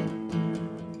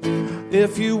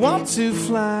if you want to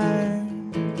fly.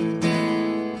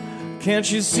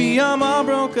 Can't you see I'm all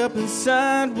broke up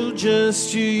inside? Well,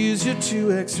 just you use your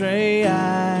 2 X-ray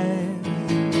eyes.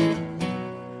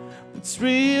 It's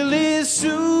really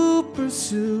super,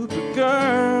 super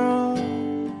girl.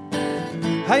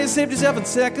 How you saved yourself in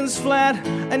seconds flat,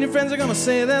 and your friends are gonna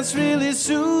say that's really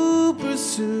super,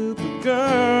 super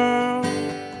girl.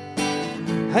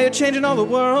 How you're changing all the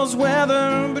world's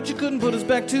weather, but you couldn't put us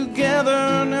back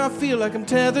together. Now I feel like I'm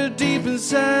tethered deep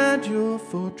inside your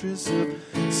fortress of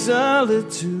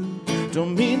solitude.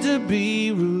 Don't mean to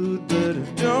be rude, but I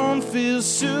don't feel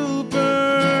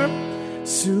super,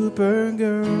 super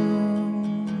girl.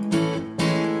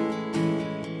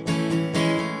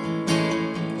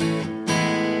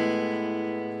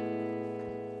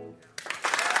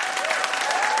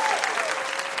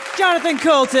 Jonathan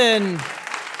Coulton.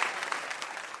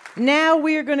 Now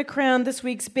we are going to crown this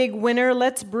week's big winner.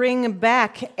 Let's bring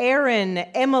back Aaron,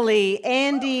 Emily,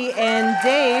 Andy, and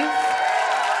Dave.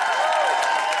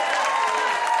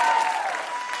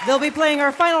 They'll be playing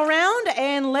our final round,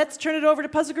 and let's turn it over to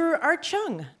Puzzle Guru Art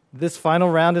Chung. This final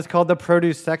round is called the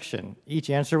produce section. Each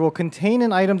answer will contain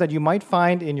an item that you might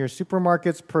find in your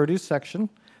supermarket's produce section.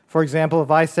 For example,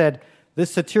 if I said,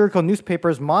 this satirical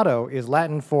newspaper's motto is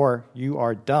Latin for, you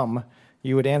are dumb,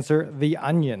 you would answer, the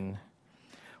onion.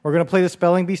 We're going to play the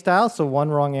spelling bee style, so one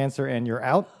wrong answer and you're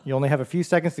out. You only have a few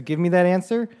seconds to give me that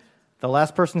answer. The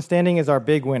last person standing is our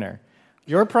big winner.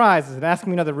 Your prize is an Ask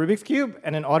Me Another Rubik's Cube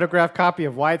and an autographed copy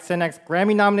of Wyatt Cenac's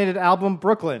Grammy-nominated album,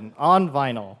 Brooklyn, on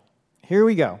vinyl. Here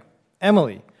we go.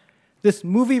 Emily, this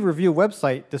movie review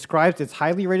website describes its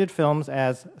highly rated films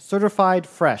as certified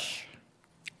fresh.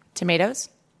 Tomatoes.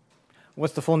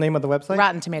 What's the full name of the website?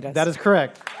 Rotten Tomatoes. That is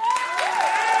correct.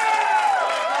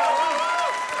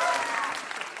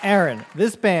 Aaron,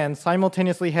 this band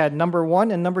simultaneously had number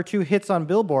 1 and number 2 hits on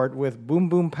Billboard with Boom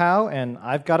Boom Pow and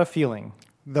I've Got a Feeling.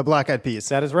 The Black Eyed Peas.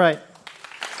 That is right.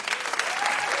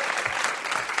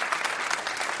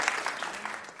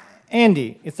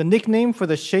 Andy, it's a nickname for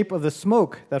the shape of the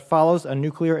smoke that follows a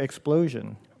nuclear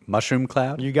explosion. Mushroom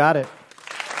cloud? You got it.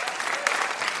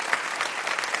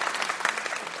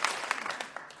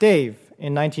 Dave,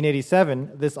 in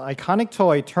 1987, this iconic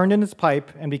toy turned in its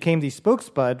pipe and became the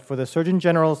spokesbud for the Surgeon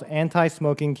General's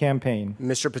anti-smoking campaign.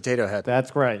 Mr. Potato Head.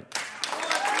 That's right.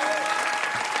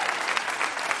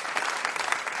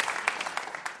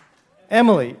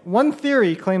 Emily, one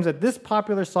theory claims that this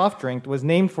popular soft drink was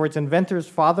named for its inventor's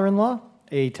father-in-law,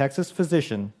 a Texas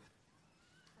physician.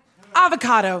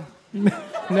 Avocado. No,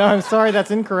 I'm sorry,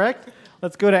 that's incorrect.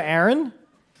 Let's go to Aaron.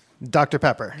 Dr.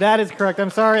 Pepper. That is correct.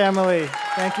 I'm sorry, Emily.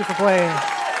 Thank you for playing.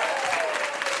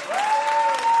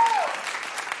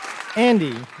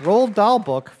 Andy, Roald Dahl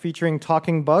book featuring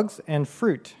talking bugs and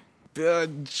fruit.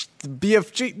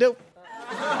 BFG, nope.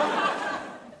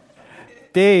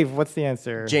 Dave, what's the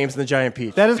answer? James and the Giant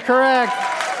Peach. That is correct.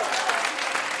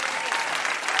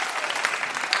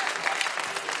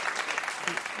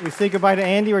 We say goodbye to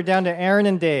Andy. We're down to Aaron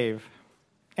and Dave.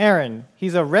 Aaron,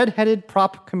 he's a red-headed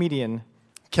prop comedian.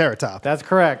 Carrot Top. That's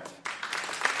correct.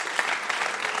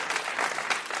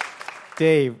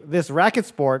 Dave, this racket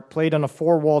sport played on a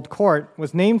 4-walled court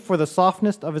was named for the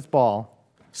softness of its ball.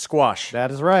 Squash.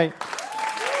 That is right.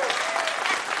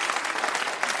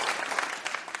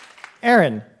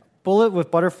 Aaron, Bullet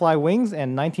with Butterfly Wings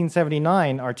and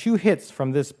 1979 are 2 hits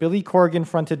from this Billy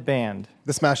Corgan-fronted band.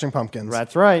 The Smashing Pumpkins.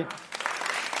 That's right.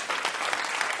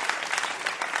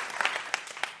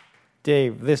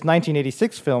 Dave, this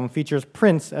 1986 film features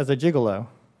Prince as a gigolo.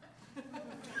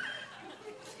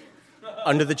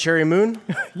 Under the Cherry Moon?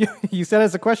 You said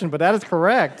it's a question, but that is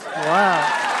correct.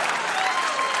 Wow.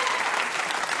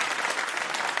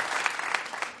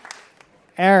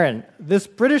 Aaron, this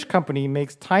British company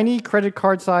makes tiny credit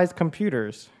card-sized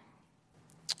computers.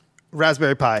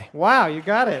 Raspberry Pi. Wow, you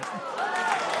got it.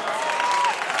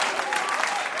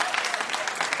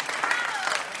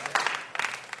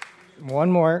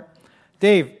 One more.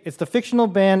 Dave, it's the fictional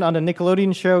band on the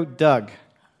Nickelodeon show Doug.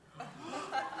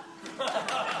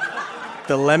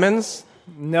 The Lemons?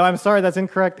 No, I'm sorry, that's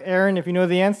incorrect. Aaron, if you know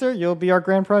the answer, you'll be our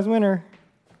grand prize winner.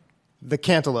 The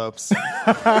Cantaloupes.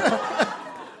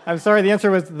 I'm sorry, the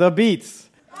answer was the Beats.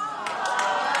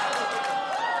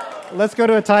 Let's go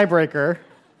to a tiebreaker.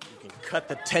 You can cut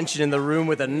the tension in the room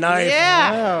with a knife.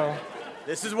 Yeah. Wow.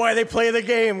 This is why they play the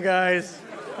game, guys.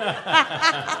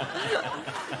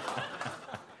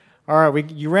 All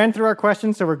right, you ran through our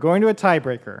questions, so we're going to a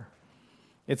tiebreaker.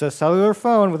 It's a cellular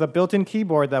phone with a built-in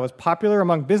keyboard that was popular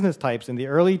among business types in the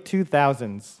early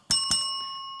 2000s.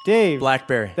 Dave.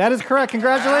 BlackBerry. That is correct.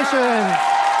 Congratulations.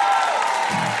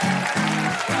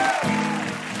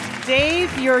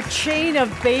 Dave, your chain of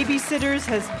babysitters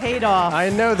has paid off. I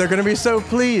know, they're going to be so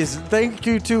pleased. Thank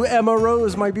you to Emma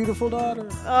Rose, my beautiful daughter.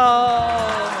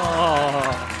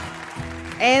 Oh.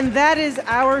 And that is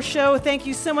our show. Thank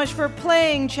you so much for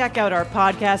playing. Check out our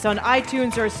podcast on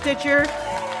iTunes or Stitcher.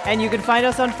 And you can find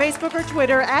us on Facebook or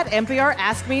Twitter at NPR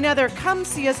Ask Me Another. Come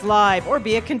see us live or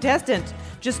be a contestant.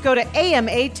 Just go to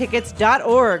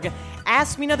amatickets.org.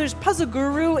 Ask Me Another's puzzle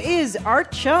guru is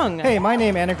Art Chung. Hey, my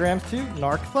name anagrams to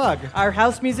Narc Thug. Our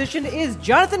house musician is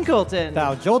Jonathan Coulton.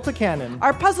 Thou Jolta Cannon.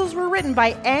 Our puzzles were written by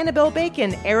Annabelle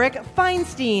Bacon, Eric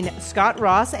Feinstein, Scott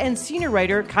Ross, and senior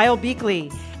writer Kyle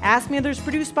Beakley. Ask Me Another is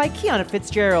produced by Kiana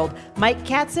Fitzgerald, Mike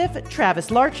Katziff, Travis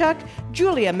Larchuk,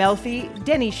 Julia Melfi,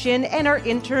 Denny Shin, and our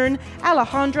intern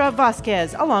Alejandra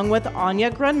Vasquez, along with Anya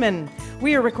Grunman.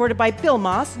 We are recorded by Bill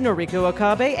Moss, Noriko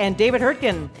Okabe, and David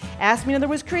Hurtgen. Ask Me Another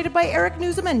was created by Eric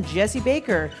Newsom and Jesse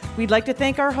Baker. We'd like to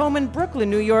thank our home in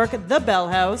Brooklyn, New York, The Bell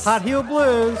House, Hot Heel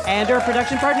Blues, and our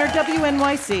production partner,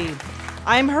 WNYC.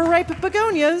 I'm her ripe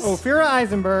begonias, Ophira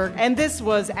Eisenberg, and this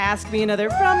was Ask Me Another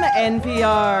from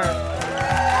NPR.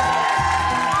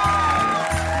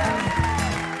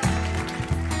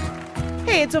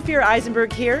 Hey, it's Ophira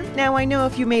Eisenberg here. Now, I know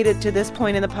if you made it to this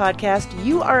point in the podcast,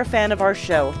 you are a fan of our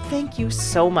show. Thank you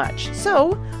so much.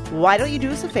 So, why don't you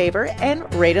do us a favor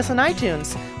and rate us on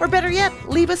iTunes? Or better yet,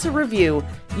 leave us a review.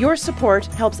 Your support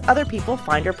helps other people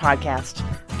find our podcast.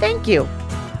 Thank you.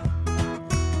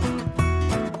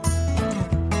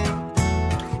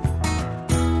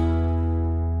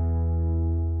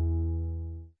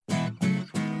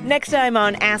 Next time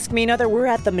on Ask Me Another, we're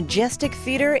at the Majestic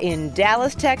Theater in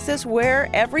Dallas, Texas, where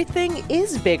everything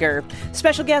is bigger.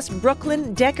 Special guest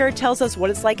Brooklyn Decker tells us what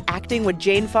it's like acting with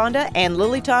Jane Fonda and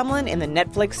Lily Tomlin in the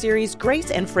Netflix series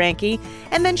Grace and Frankie.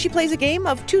 And then she plays a game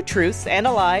of Two Truths and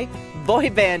a Lie, Boy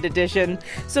Band Edition.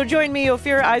 So join me,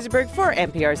 Ophira Eisenberg, for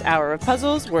NPR's Hour of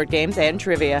Puzzles, Word Games, and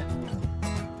Trivia.